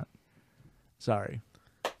they were not. Sorry.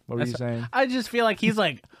 What were you saying? I just feel like he's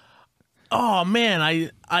like, oh man,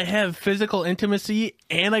 I have physical intimacy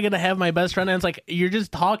and I get to have my best friend. And it's like, you're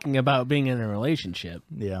just talking about being in a relationship.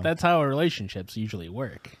 Yeah. That's how relationships usually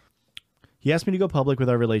work. He asked me to go public with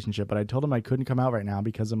our relationship, but I told him I couldn't come out right now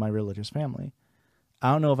because of my religious family.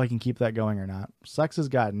 I don't know if I can keep that going or not. Sex has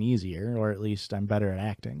gotten easier, or at least I'm better at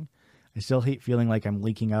acting. I still hate feeling like I'm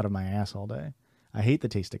leaking out of my ass all day. I hate the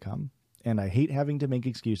taste of cum, and I hate having to make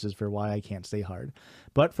excuses for why I can't stay hard.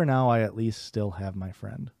 But for now, I at least still have my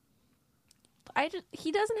friend.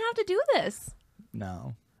 He doesn't have to do this.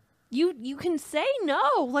 No. You can say no.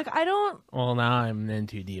 Like, I don't. Well, now I'm in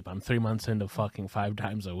too deep. I'm 3 months into fucking 5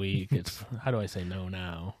 times a week. It's how do I say no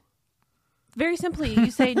now? Very simply,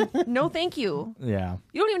 you say no, thank you. Yeah.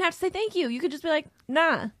 You don't even have to say thank you. You could just be like,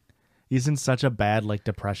 nah. He's in such a bad,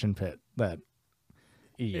 depression pit that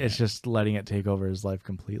Yeah. it's just letting it take over his life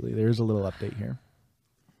completely. There's a little update here.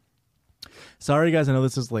 Sorry, guys, I know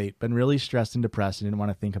this is late. Been really stressed and depressed and didn't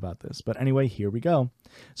want to think about this. But anyway, here we go.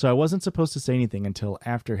 So I wasn't supposed to say anything until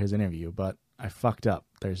after his interview, but I fucked up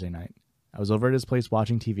Thursday night. I was over at his place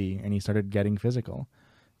watching TV, and he started getting physical.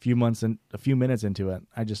 A few minutes into it,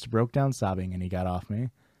 I just broke down sobbing, and he got off me.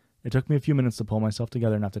 It took me a few minutes to pull myself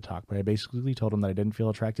together enough to talk, but I basically told him that I didn't feel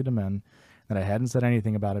attracted to men, that I hadn't said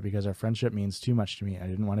anything about it because our friendship means too much to me, and I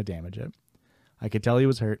didn't want to damage it. I could tell he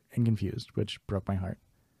was hurt and confused, which broke my heart.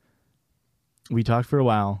 We talked for a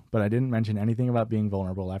while, but I didn't mention anything about being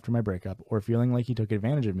vulnerable after my breakup or feeling like he took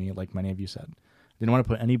advantage of me, like many of you said. I didn't want to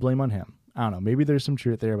put any blame on him. I don't know, maybe there's some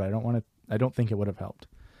truth there, but I don't think it would have helped.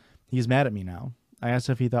 He's mad at me now. I asked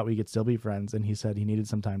if he thought we could still be friends, and he said he needed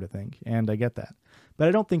some time to think, and I get that. But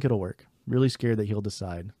I don't think it'll work. Really scared that he'll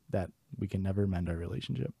decide that we can never mend our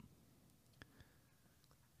relationship.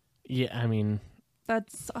 Yeah, I mean,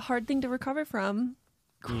 That's a hard thing to recover from.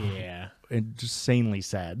 yeah. Insanely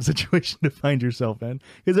sad situation to find yourself in.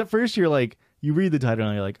 Because at first you're like, you read the title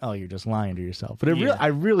and you're like, oh, you're just lying to yourself. But Yeah. I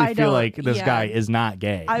really I feel don't- like this yeah. guy is not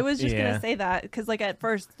gay. I was just Yeah. going to say that because, like, at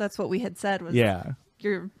first, that's what we had said was Yeah.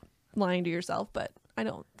 you're lying to yourself, but I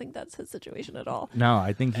don't think that's his situation at all. No,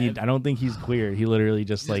 I don't think he's queer. He literally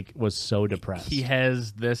just was so depressed. He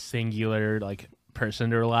has this singular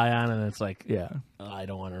person to rely on, and it's like, yeah. oh, I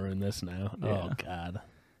don't want to ruin this now. Yeah. Oh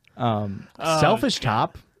God. Selfish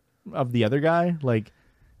top of the other guy,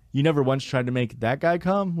 You never once tried to make that guy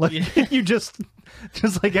come? Like you just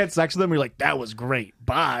like had sex with him. You're like, that was great.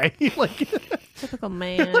 Bye. Like, Typical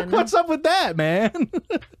man. what's up with that, man?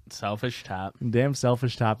 Selfish top. Damn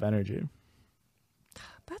selfish top energy.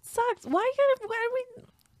 That sucks. Why are we?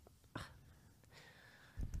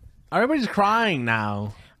 Everybody's crying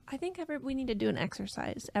now. I think we need to do an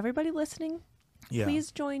exercise. Everybody listening, Yeah.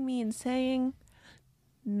 please join me in saying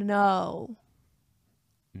no.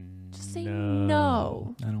 Just say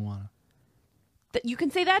no. I don't want to. That you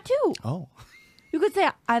can say that too. Oh. You could say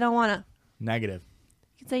I don't want to. Negative.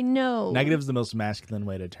 You can say no. Negative's the most masculine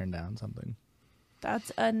way to turn down something.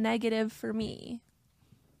 That's a negative for me.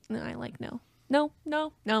 And I like no. No,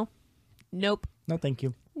 no, no. Nope. No, thank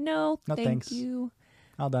you. No, No, thank thanks. you.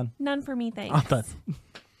 All done. None for me, thanks. All done.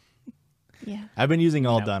 Yeah. I've been using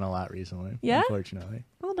all done a lot recently. Yeah? Unfortunately.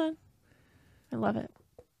 All done. I love it.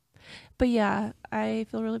 But yeah, I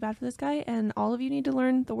feel really bad for this guy, and all of you need to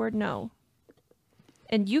learn the word no.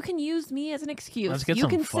 And you can use me as an excuse. Let's get you some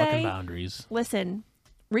can fucking say, boundaries. listen,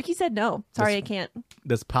 Ricky said no. Sorry, I can't.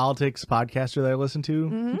 This politics podcaster that I listen to,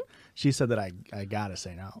 Mm-hmm. she said that I gotta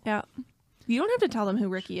say no. Yeah. You don't have to tell them who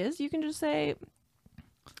Ricky is. You can just say,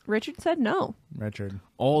 Richard said no. Richard.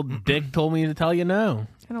 Old Dick told me to tell you no.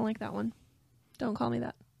 I don't like that one. Don't call me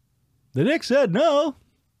that. The Nick said no.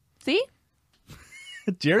 See?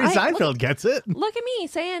 Jerry Seinfeld gets it. Look at me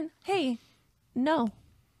saying, hey, no.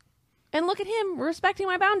 And look at him respecting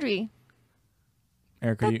my boundary.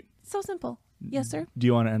 Erica, That's so simple. Yes, sir. do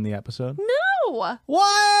you want to end the episode? No. Look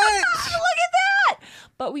What? at that.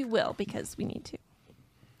 But we will because we need to.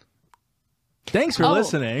 Thanks for Oh.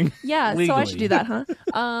 listening. Yeah, so I Legally. should do that, huh?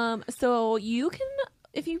 So you can,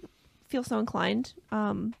 if you feel so inclined,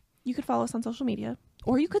 you could follow us on social media,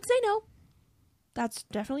 or you could say no. That's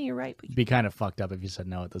definitely your right. But Be kind of fucked up if you said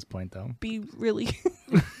no at this point, though. be really,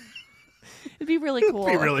 it'd be really cool.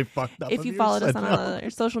 Be really fucked up if you followed us said on no. other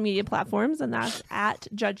social media platforms, and that's at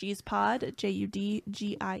JudgiesPod,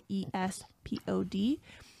 JUDGIESPOD,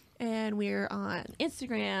 and we're on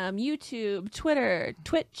Instagram, YouTube, Twitter,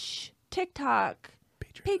 Twitch, TikTok,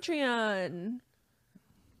 Patreon,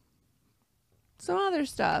 some other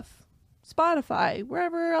stuff, Spotify,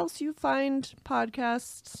 wherever else you find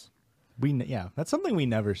podcasts. Yeah, that's something we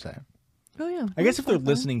never say. Oh yeah, I guess if they're Spotify.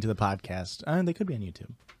 listening to the podcast, they could be on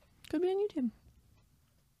YouTube. Could be on YouTube.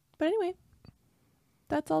 But anyway,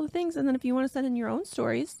 that's all the things. And then if you want to send in your own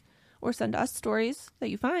stories, or send us stories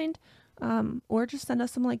that you find, or just send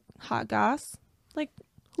us some like hot goss, like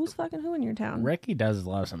who's fucking who in your town? Ricky does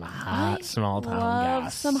love some hot I small town love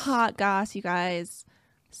gas. some hot goss, you guys.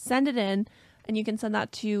 Send it in, and you can send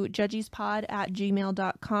that to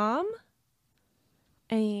judgiespod@gmail.com.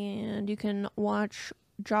 And you can watch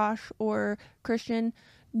Josh or Christian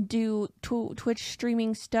do Twitch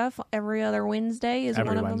streaming stuff every other Wednesday is Every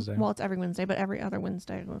one of Wednesday. them. Well, it's every Wednesday, but every other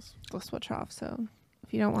Wednesday we'll switch off. So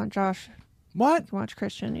if you don't want Josh, What? you can watch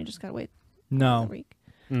Christian. You just gotta wait a No. week.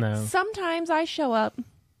 No. Sometimes I show up.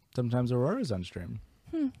 Sometimes Aurora's on stream.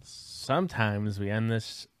 Sometimes we end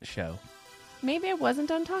this show. Maybe I wasn't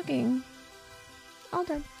done talking. All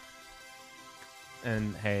done.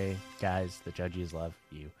 And hey, guys, the judges love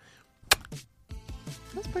you.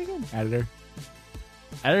 That's pretty good. Editor.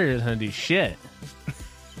 Editor doesn't have to do shit.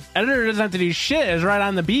 Editor doesn't have to do shit. It's right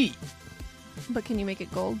on the beat. But can you make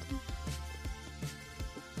it gold?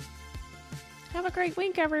 Have a great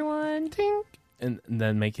week, everyone. Tink. And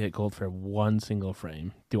then make it gold for one single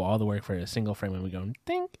frame. Do all the work for a single frame and we go,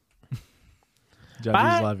 think. Judges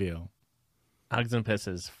Bye. love you. Hugs and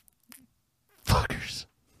pisses. Fuckers.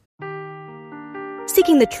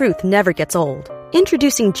 Seeking the truth never gets old.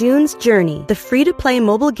 Introducing June's Journey, the free-to-play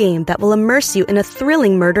mobile game that will immerse you in a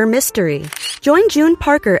thrilling murder mystery. Join June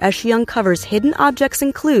Parker as she uncovers hidden objects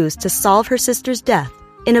and clues to solve her sister's death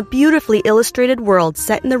in a beautifully illustrated world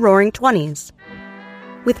set in the Roaring '20s.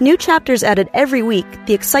 With new chapters added every week,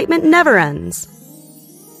 the excitement never ends.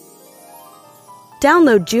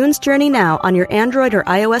 Download June's Journey now on your Android or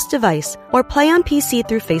iOS device, or play on PC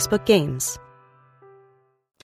through Facebook Games.